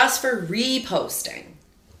just for reposting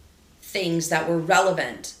things that were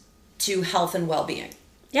relevant to health and well-being.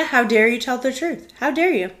 Yeah, how dare you tell the truth? How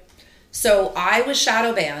dare you? So I was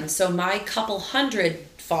shadow banned, so my couple hundred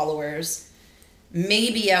followers,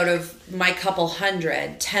 maybe out of my couple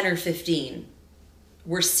hundred, 10 or 15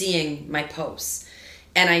 were seeing my posts.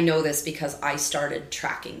 And I know this because I started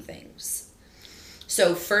tracking things.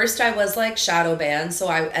 So first I was like shadow banned,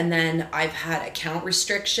 and then I've had account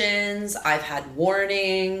restrictions, I've had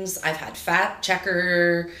warnings, I've had fact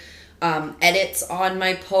checker edits on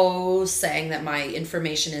my posts saying that my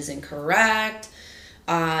information is incorrect,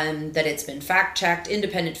 that it's been fact checked,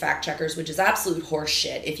 independent fact checkers, which is absolute horse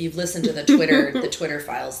shit. If you've listened to the Twitter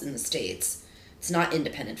files in the States, it's not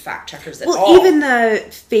independent fact checkers at all. Well, even the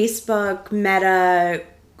Facebook Meta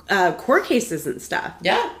court cases and stuff.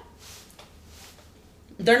 Yeah.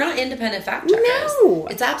 They're not independent fact checkers. No.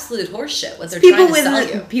 It's absolute horseshit what they're trying to sell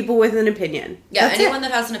you. People with an opinion. Yeah, anyone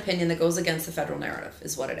that has an opinion that goes against the federal narrative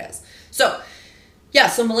is what it is. So, yeah,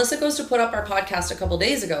 so Melissa goes to put up our podcast a couple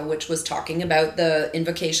days ago, which was talking about the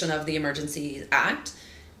invocation of the Emergency Act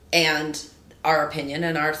and our opinion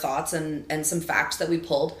and our thoughts and some facts that we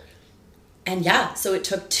pulled. And yeah, so it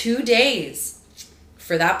took 2 days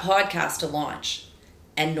for that podcast to launch.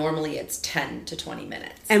 And normally it's 10 to 20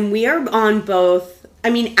 minutes. And we are on both. I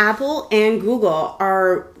mean, Apple and Google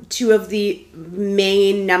are two of the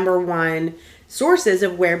main number one sources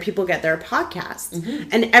of where people get their podcasts. Mm-hmm.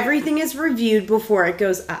 And everything is reviewed before it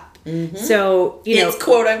goes up. Mm-hmm. So, it's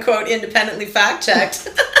quote unquote independently fact checked.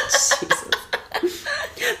 Jesus.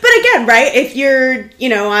 But again, right? If you're,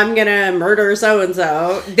 I'm gonna murder so and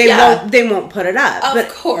so, they won't put it up.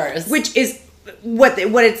 Of course. Which is what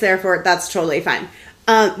it's there for. That's totally fine.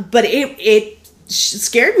 But it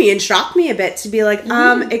scared me and shocked me a bit to be like,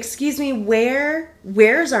 excuse me,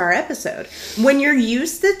 where's our episode? When you're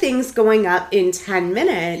used to things going up in 10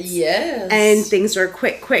 minutes, yes, and things are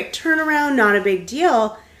quick turnaround, not a big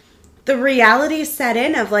deal. The reality set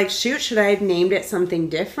in of like, shoot, should I have named it something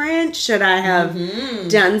different? Should I have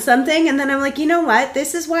done something? And then I'm like, you know what?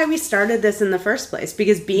 This is why we started this in the first place.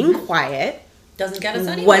 Because being quiet doesn't get us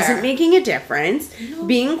anywhere. Wasn't making a difference. No.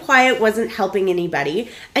 Being quiet wasn't helping anybody.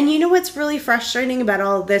 And you know what's really frustrating about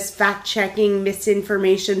all this fact-checking,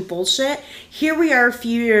 misinformation bullshit? Here we are a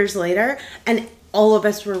few years later, and all of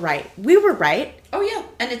us were right. We were right. Oh, yeah.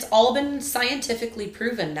 And it's all been scientifically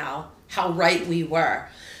proven now how right we were.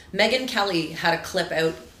 Megyn Kelly had a clip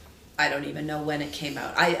out. I don't even know when it came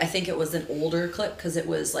out. I think it was an older clip because it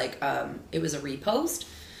was like, it was a repost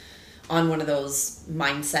on one of those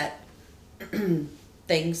mindset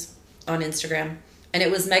things on Instagram. And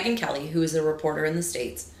it was Megyn Kelly, who is a reporter in the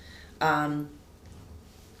States.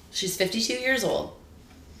 She's 52 years old.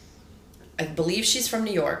 I believe she's from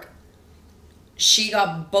New York. She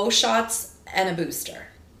got both shots and a booster.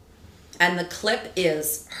 And the clip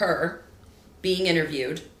is her being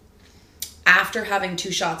interviewed after having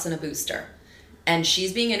 2 shots and a booster. And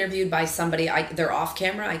she's being interviewed by somebody, they're off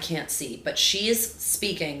camera, I can't see. But she is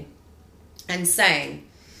speaking and saying,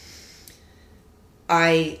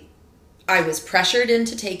 I was pressured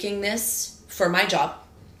into taking this for my job.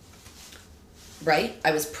 Right?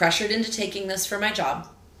 I was pressured into taking this for my job.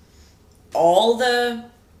 All the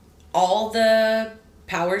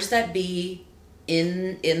powers that be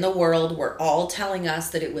in the world were all telling us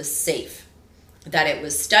that it was safe. That it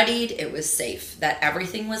was studied, it was safe, that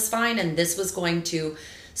everything was fine, and this was going to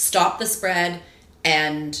stop the spread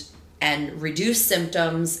and reduce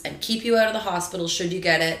symptoms and keep you out of the hospital should you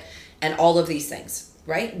get it, and all of these things,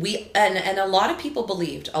 right? And a lot of people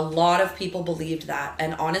believed that,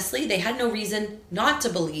 and honestly, they had no reason not to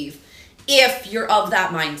believe if you're of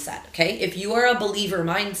that mindset, okay? If you are a believer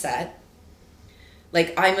mindset,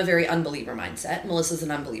 like, I'm a very unbeliever mindset. Melissa's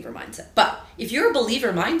an unbeliever mindset. But if you're a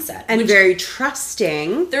believer mindset... And very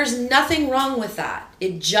trusting. There's nothing wrong with that.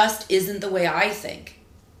 It just isn't the way I think.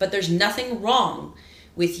 But there's nothing wrong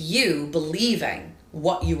with you believing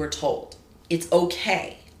what you were told. It's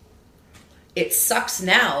okay. It sucks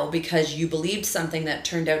now because you believed something that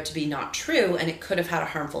turned out to be not true and it could have had a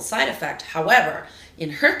harmful side effect. However, in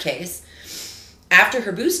her case, after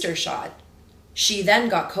her booster shot, she then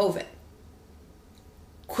got COVID.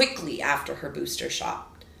 Quickly after her booster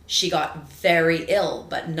shot, she got very ill,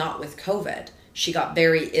 but not with COVID. She got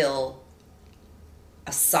very ill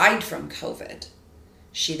aside from COVID.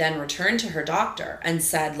 She then returned to her doctor and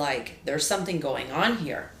said, like, there's something going on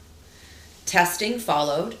here. Testing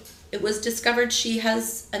followed. It was discovered she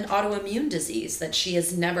has an autoimmune disease that she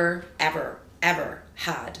has never, ever, ever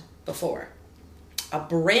had before. A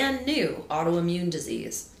brand new autoimmune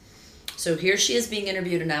disease. So here she is being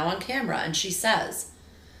interviewed now on camera, and she says,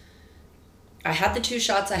 I had the 2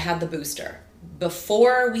 shots, I had the booster.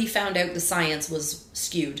 Before we found out the science was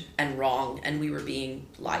skewed and wrong and we were being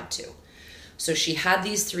lied to. So she had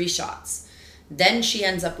these 3 shots. Then she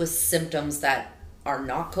ends up with symptoms that are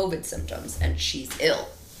not COVID symptoms and she's ill.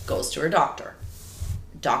 Goes to her doctor.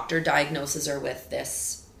 Doctor diagnoses her with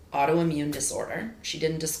this autoimmune disorder. She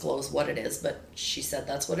didn't disclose what it is, but she said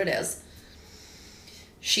that's what it is.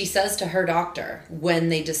 She says to her doctor, when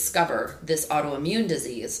they discover this autoimmune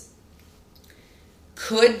disease,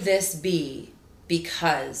 could this be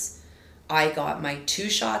because I got my 2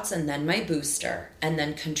 shots and then my booster and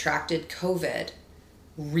then contracted COVID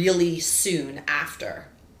really soon after?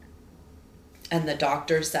 And the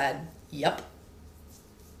doctor said, yep,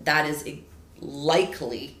 that is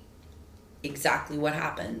likely exactly what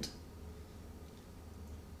happened.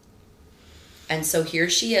 And so here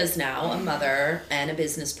she is now, a mother and a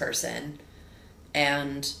business person,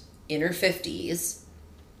 and in her 50s.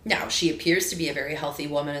 Now, she appears to be a very healthy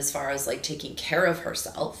woman as far as, like, taking care of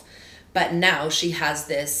herself. But now she has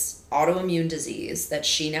this autoimmune disease that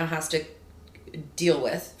she now has to deal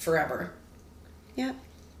with forever. Yep.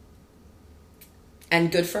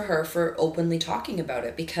 And good for her for openly talking about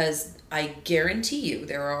it, because I guarantee you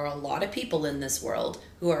there are a lot of people in this world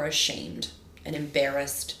who are ashamed and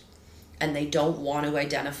embarrassed, and they don't want to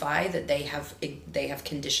identify that they have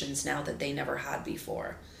conditions now that they never had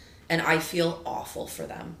before. And I feel awful for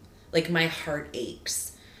them. Like, my heart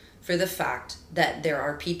aches for the fact that there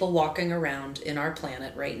are people walking around in our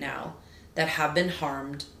planet right now that have been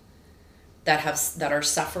harmed, that are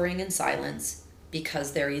suffering in silence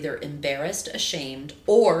because they're either embarrassed, ashamed,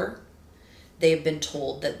 or they've been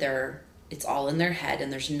told that it's all in their head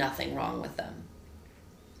and there's nothing wrong with them.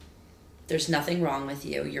 There's nothing wrong with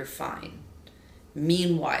you. You're fine.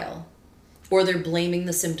 Meanwhile, or they're blaming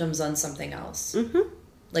the symptoms on something else. Mm-hmm.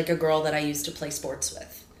 Like a girl that I used to play sports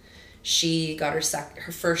with. She got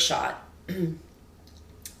her first shot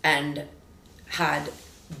and had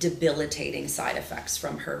debilitating side effects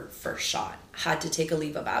from her first shot. Had to take a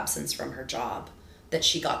leave of absence from her job that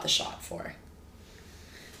she got the shot for.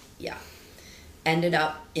 Yeah. Ended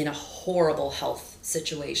up in a horrible health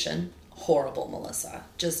situation. Horrible, Melissa.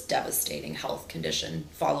 Just devastating health condition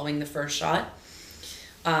following the first shot.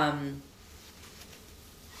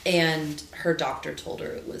 And her doctor told her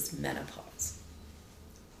it was menopause.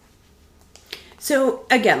 So,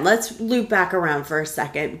 again, let's loop back around for a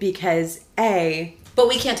second, because But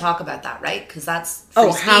we can't talk about that, right? Because that's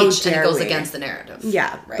free speech and it goes against the narrative.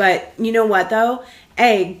 Yeah, right. But you know what, though?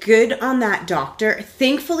 Good on that doctor.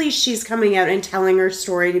 Thankfully, she's coming out and telling her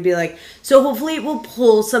story to be like, so hopefully it will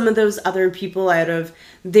pull some of those other people out of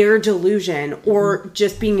their delusion, or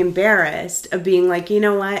just being embarrassed of being like, you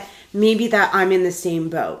know what? Maybe that I'm in the same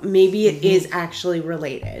boat. Maybe it is actually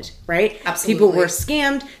related, right? Absolutely. People were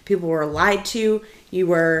scammed. People were lied to. You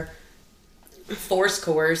were forced,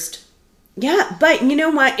 coerced. Yeah, but you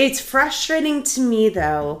know what? It's frustrating to me,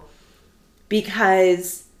 though,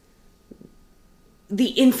 because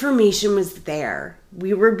the information was there.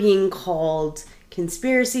 We were being called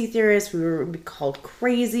conspiracy theorists. We were called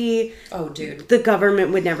crazy. Oh, dude. The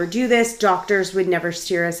government would never do this. Doctors would never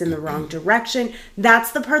steer us in the wrong direction.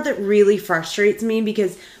 That's the part that really frustrates me,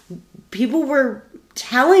 because people were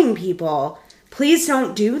telling people, please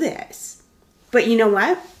don't do this. But you know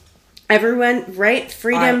what? Everyone, right?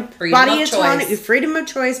 Freedom body autonomy, freedom of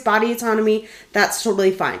choice, body autonomy, that's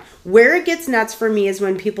totally fine. Where it gets nuts for me is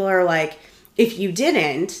when people are like, if you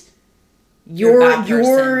didn't, you're a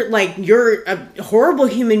horrible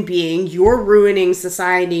human being, you're ruining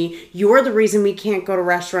society, you're the reason we can't go to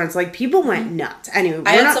restaurants. Like, people went nuts. Anyway,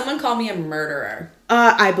 I had someone call me a murderer.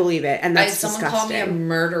 I believe it, and that's disgusting. Someone call me a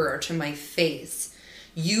murderer to my face.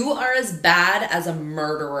 You are as bad as a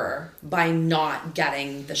murderer by not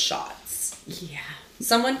getting the shots. Yeah.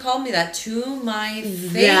 Someone called me that to my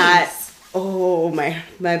face.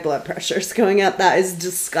 My blood pressure's going up. That is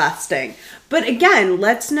disgusting. But again,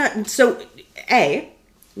 let's not... So,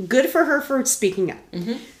 good for her for speaking up.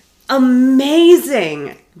 Mm-hmm.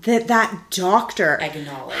 Amazing that doctor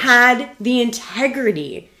had the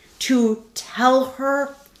integrity to tell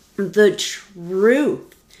her the truth.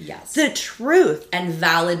 Yes. The truth. And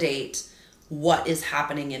validate what is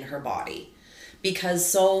happening in her body. Because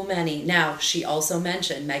so many... Now, she also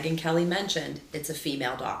mentioned, Megyn Kelly mentioned, it's a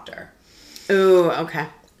female doctor. Ooh, okay.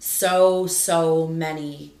 So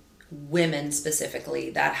many women specifically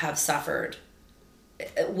that have suffered...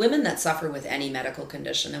 Women that suffer with any medical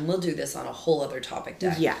condition, and we'll do this on a whole other topic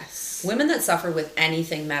day. Yes. Women that suffer with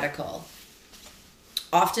anything medical,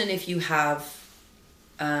 often if you have...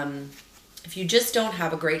 if you just don't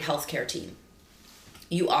have a great healthcare team,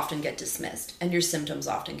 you often get dismissed, and your symptoms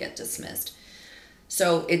often get dismissed.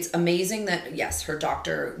 So it's amazing that, yes, her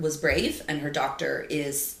doctor was brave, and her doctor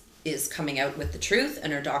is coming out with the truth,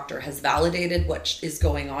 and her doctor has validated what is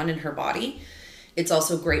going on in her body. It's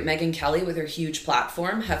also great Megyn Kelly, with her huge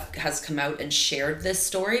platform, has come out and shared this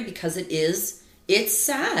story, because it's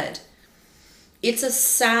sad. It's a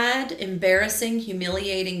sad, embarrassing,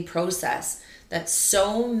 humiliating process that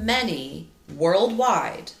so many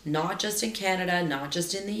worldwide, not just in Canada, not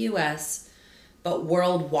just in the US, but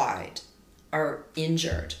worldwide, are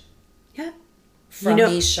injured. Yeah. From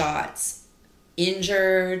these shots.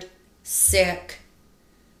 Injured, sick,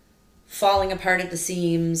 falling apart at the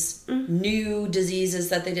seams, new diseases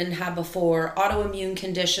that they didn't have before, autoimmune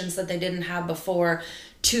conditions that they didn't have before,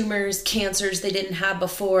 tumors, cancers they didn't have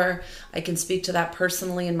before. I can speak to that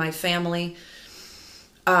personally in my family.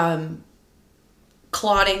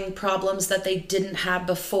 Clotting problems that they didn't have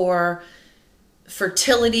before,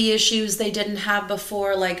 fertility issues they didn't have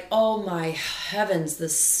before. Like, oh my heavens,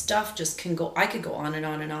 this stuff just I could go on and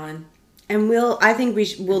on and on. And I think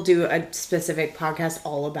we'll do a specific podcast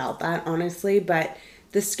all about that, honestly. But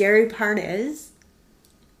the scary part is,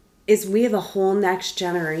 is we have a whole next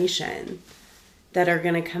generation that are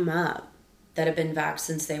going to come up. That have been vaxxed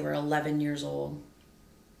since they were 11 years old.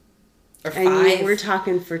 Or 5. And we're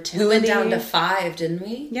talking fertility. We went down to 5, didn't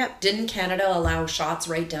we? Yep. Didn't Canada allow shots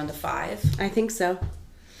right down to 5? I think so.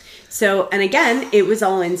 So, and again, it was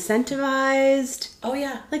all incentivized. Oh,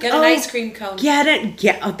 yeah. Like, get an ice cream cone.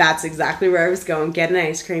 That's exactly where I was going. Get an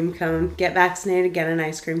ice cream cone. Get vaccinated, get an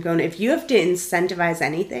ice cream cone. If you have to incentivize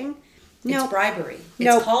anything, it's bribery.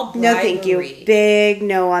 It's called bribery. No, thank you. Big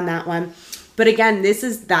no on that one. But again,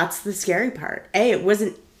 that's the scary part. It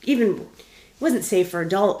wasn't safe for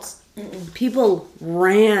adults. Mm-mm. People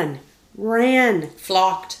ran,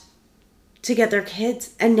 flocked to get their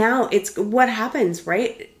kids. And now it's what happens,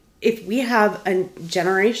 right? If we have a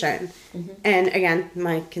generation, mm-hmm. and again,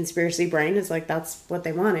 my conspiracy brain is like, that's what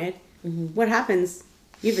they wanted. Mm-hmm. What happens?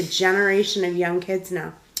 You have a generation of young kids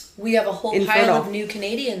now. We have a whole pile of new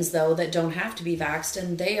Canadians, though, that don't have to be vaxxed,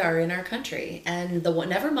 and they are in our country. And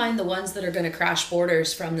never mind the ones that are going to crash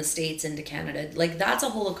borders from the States into Canada. Like, that's a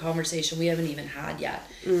whole conversation we haven't even had yet.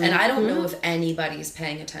 Mm-hmm. And I don't know if anybody's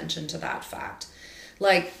paying attention to that fact.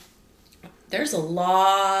 Like, there's a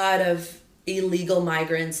lot of illegal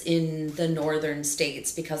migrants in the northern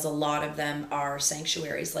states because a lot of them are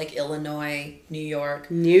sanctuaries, like Illinois, New York.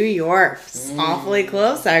 Awfully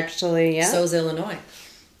close, actually. Yeah. So is Illinois.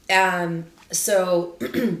 So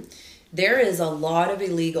there is a lot of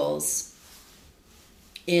illegals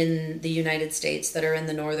in the United States that are in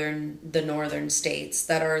the northern states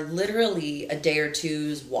that are literally a day or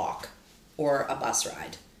two's walk or a bus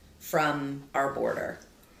ride from our border.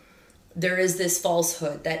 There is this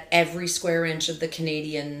falsehood that every square inch of the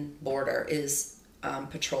Canadian border is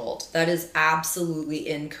patrolled. That is absolutely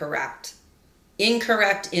incorrect.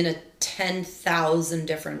 Incorrect in 10,000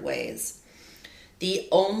 different ways. The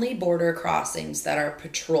only border crossings that are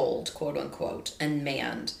patrolled, quote unquote, and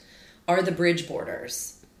manned are the bridge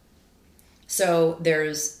borders. So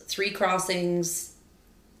there's 3 crossings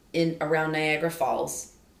around Niagara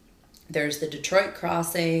Falls. There's the Detroit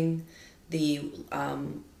crossing, the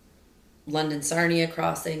London Sarnia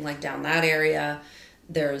crossing, like down that area.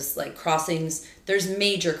 There's like crossings. There's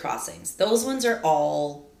major crossings. Those ones are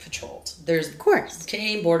all patrolled. There's, of course,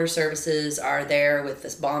 Canadian Border Services are there with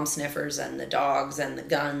the bomb sniffers and the dogs and the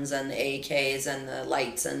guns and the AKs and the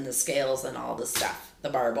lights and the scales and all the stuff, the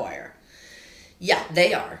barbed wire. Yeah,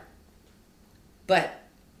 they are. But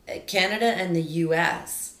Canada and the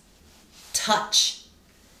US touch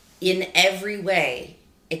in every way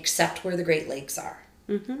except where the Great Lakes are.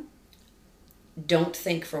 Mm-hmm. Don't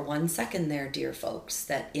think for one second there, dear folks,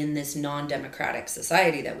 that in this non-democratic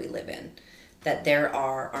society that we live in, that there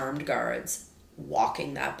are armed guards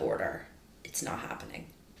walking that border. It's not happening.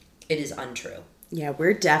 It is untrue. Yeah,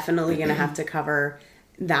 we're definitely going to have to cover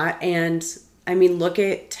that. And, I mean, look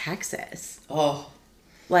at Texas. Oh.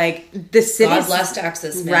 Like, the cities. God bless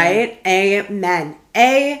Texas, man. Right? Amen.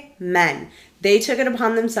 Amen. They took it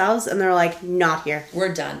upon themselves, and they're like, not here.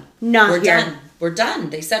 We're done. We're done. We're done.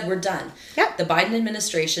 They said, we're done. Yep. The Biden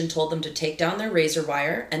administration told them to take down their razor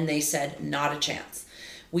wire, and they said, not a chance.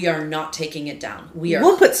 We are not taking it down.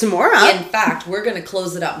 We'll put some more up. In fact, we're going to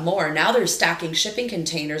close it up more. Now they're stacking shipping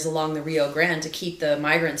containers along the Rio Grande to keep the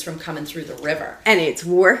migrants from coming through the river. And it's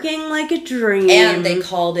working like a dream. And they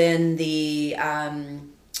called in the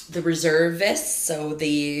reservists, so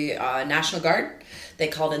the National Guard. They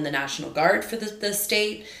called in the National Guard for the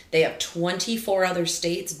state. They have 24 other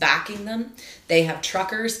states backing them. They have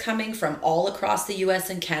truckers coming from all across the U.S.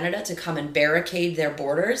 and Canada to come and barricade their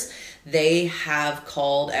borders. They have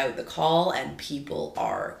called out the call, and people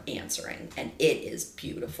are answering. And it is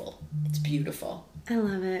beautiful. It's beautiful. I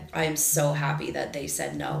love it. I am so happy that they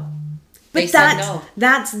said no. But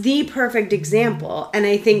that's the perfect example. And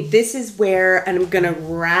I think this is where, and I'm going to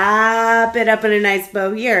wrap it up in a nice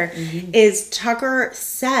bow here, is Tucker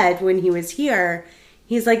said when he was here,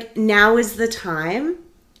 he's like, now is the time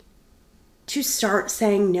to start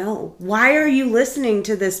saying no. Why are you listening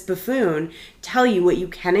to this buffoon tell you what you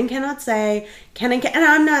can and cannot say, and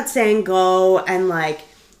I'm not saying go and like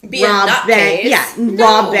rob banks. Yeah, no.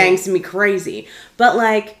 Rob banks and be crazy. But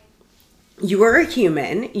like, you are a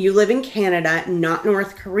human. You live in Canada, not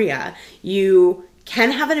North Korea. You can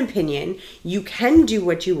have an opinion. You can do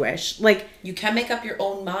what you wish. Like, you can make up your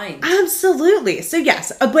own mind. Absolutely. So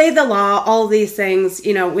yes, obey the law, all these things,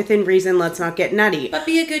 within reason. Let's not get nutty. But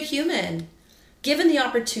be a good human. Given the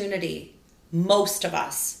opportunity, most of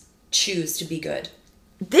us choose to be good.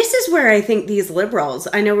 This is where I think these liberals,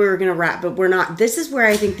 I know we were going to wrap, but we're not. This is where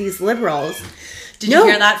I think these liberals... Did you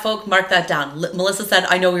hear that, folk? Mark that down. Melissa said,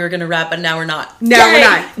 I know we were going to wrap, but now we're not. No, we're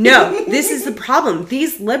not. No, this is the problem.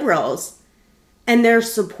 These liberals and their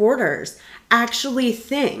supporters actually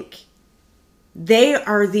think they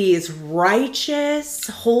are these righteous,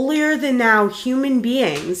 holier-than-thou human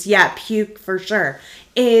beings, puke for sure,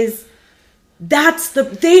 they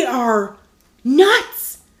are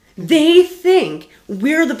nuts. They think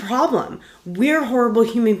we're the problem. We're horrible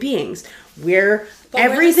human beings. We're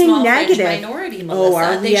everything we're the small negative. Minority, Melissa.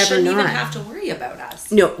 Are we they ever shouldn't not? even have to worry about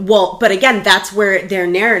us. No, well, but again, that's where their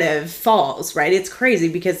narrative falls, right? It's crazy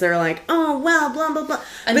because they're like, oh, well, blah, blah, blah.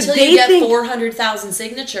 Until you get 400,000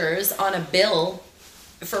 signatures on a bill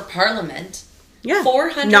for Parliament. Yeah.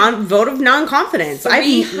 400. Vote of non-confidence.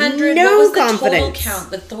 300. No what was the confidence. total count?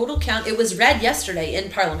 The total count. It was read yesterday in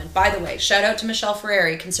Parliament. By the way, shout out to Michelle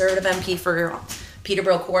Ferreri, Conservative MP for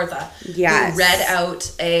Peterborough Kawartha, yes, who read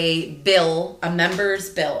out a bill, a member's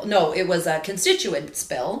bill. No, it was a constituent's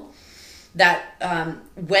bill that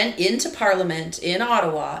went into Parliament in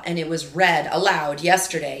Ottawa, and it was read aloud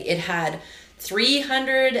yesterday. It had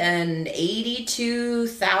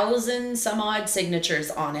 382,000 some odd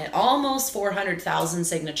signatures on it, almost 400,000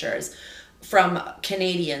 signatures from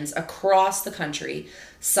Canadians across the country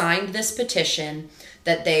signed this petition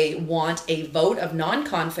that they want a vote of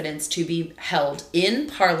non-confidence to be held in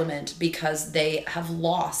Parliament because they have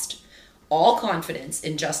lost all confidence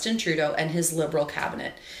in Justin Trudeau and his Liberal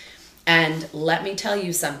cabinet. And let me tell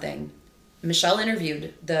you something. Michelle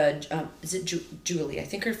interviewed Julie? I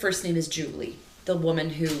think her first name is Julie, the woman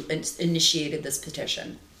who initiated this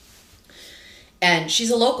petition. And she's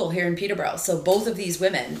a local here in Peterborough. So both of these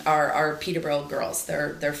women are Peterborough girls.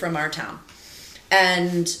 They're from our town.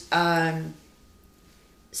 And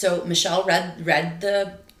so Michelle read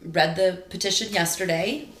the petition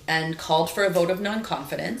yesterday and called for a vote of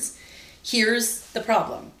non-confidence. Here's the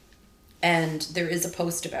problem. And there is a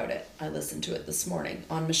post about it. I listened to it this morning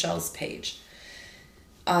on Michelle's page.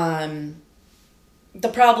 The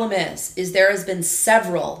problem is there has been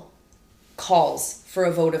several calls for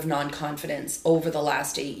a vote of non-confidence over the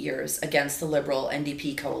last 8 years against the Liberal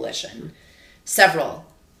NDP coalition. Several.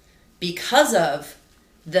 Because of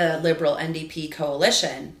the Liberal NDP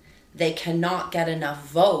coalition, they cannot get enough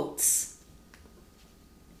votes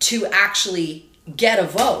to actually get a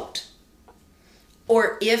vote.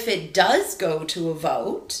 Or if it does go to a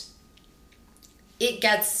vote, it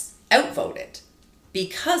gets outvoted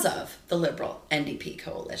because of the Liberal NDP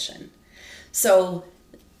coalition. So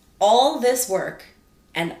all this work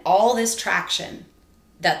and all this traction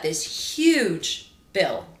that this huge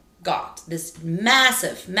bill got, this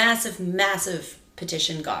massive, massive, massive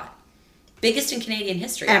petition got, biggest in Canadian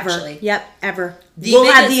history, ever. Actually. Yep, ever.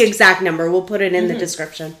 We'll have the exact number. We'll put it in the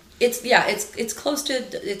description. It's close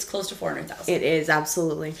to 400,000. It is,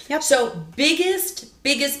 absolutely. Yep. So biggest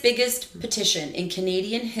petition in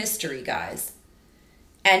Canadian history, guys.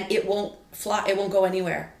 And it won't fly, it won't go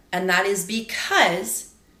anywhere. And that is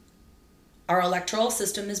because our electoral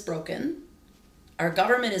system is broken, our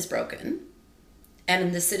government is broken,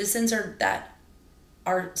 and the citizens that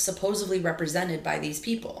are supposedly represented by these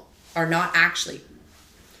people are not actually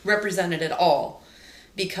represented at all,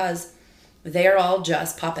 because they are all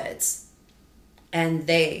just puppets, and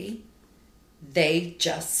they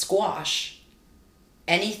just squash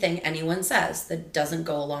anything anyone says that doesn't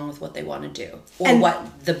go along with what they want to do, or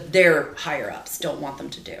what their higher ups don't want them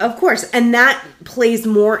to do. Of course, and that plays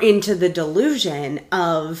more into the delusion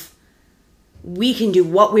of we can do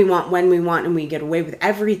what we want when we want and we get away with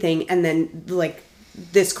everything, and then like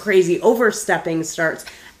this crazy overstepping starts.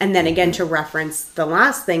 And then again, to reference the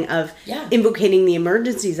last thing of invocating the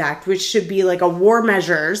Emergencies Act, which should be like a war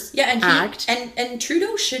measures act. And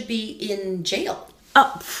Trudeau should be in jail.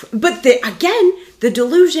 But the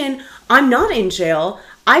delusion, I'm not in jail.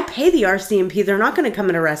 I pay the RCMP. They're not going to come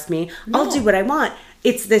and arrest me. No. I'll do what I want.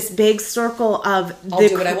 It's this big circle of I'll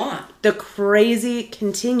do what I want. The crazy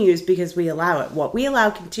continues because we allow it. What we allow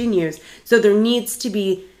continues. So there needs to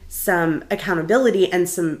be some accountability and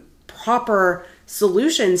some proper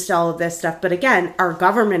solutions to all of this stuff. But again, our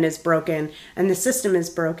government is broken and the system is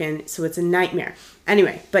broken, so it's a nightmare.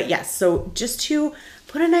 Anyway, but yes, so just to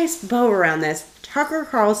put a nice bow around this, Tucker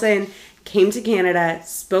Carlson came to Canada,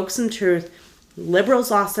 spoke some truth,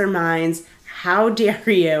 Liberals lost their minds, how dare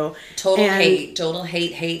you. Total hate,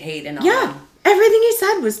 and all. Yeah, everything he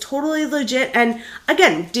said was totally legit. And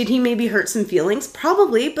again, did he maybe hurt some feelings?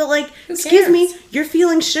 Probably, but like, excuse me, your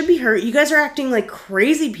feelings should be hurt. You guys are acting like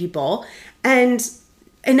crazy people. And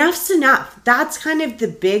enough's enough. That's kind of the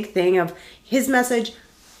big thing of his message,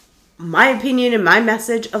 my opinion and my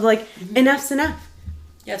message of like, enough's enough.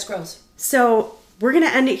 Yeah, it's gross. So we're going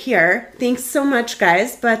to end it here. Thanks so much,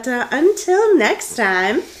 guys. But until next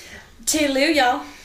time. Toodaloo, y'all.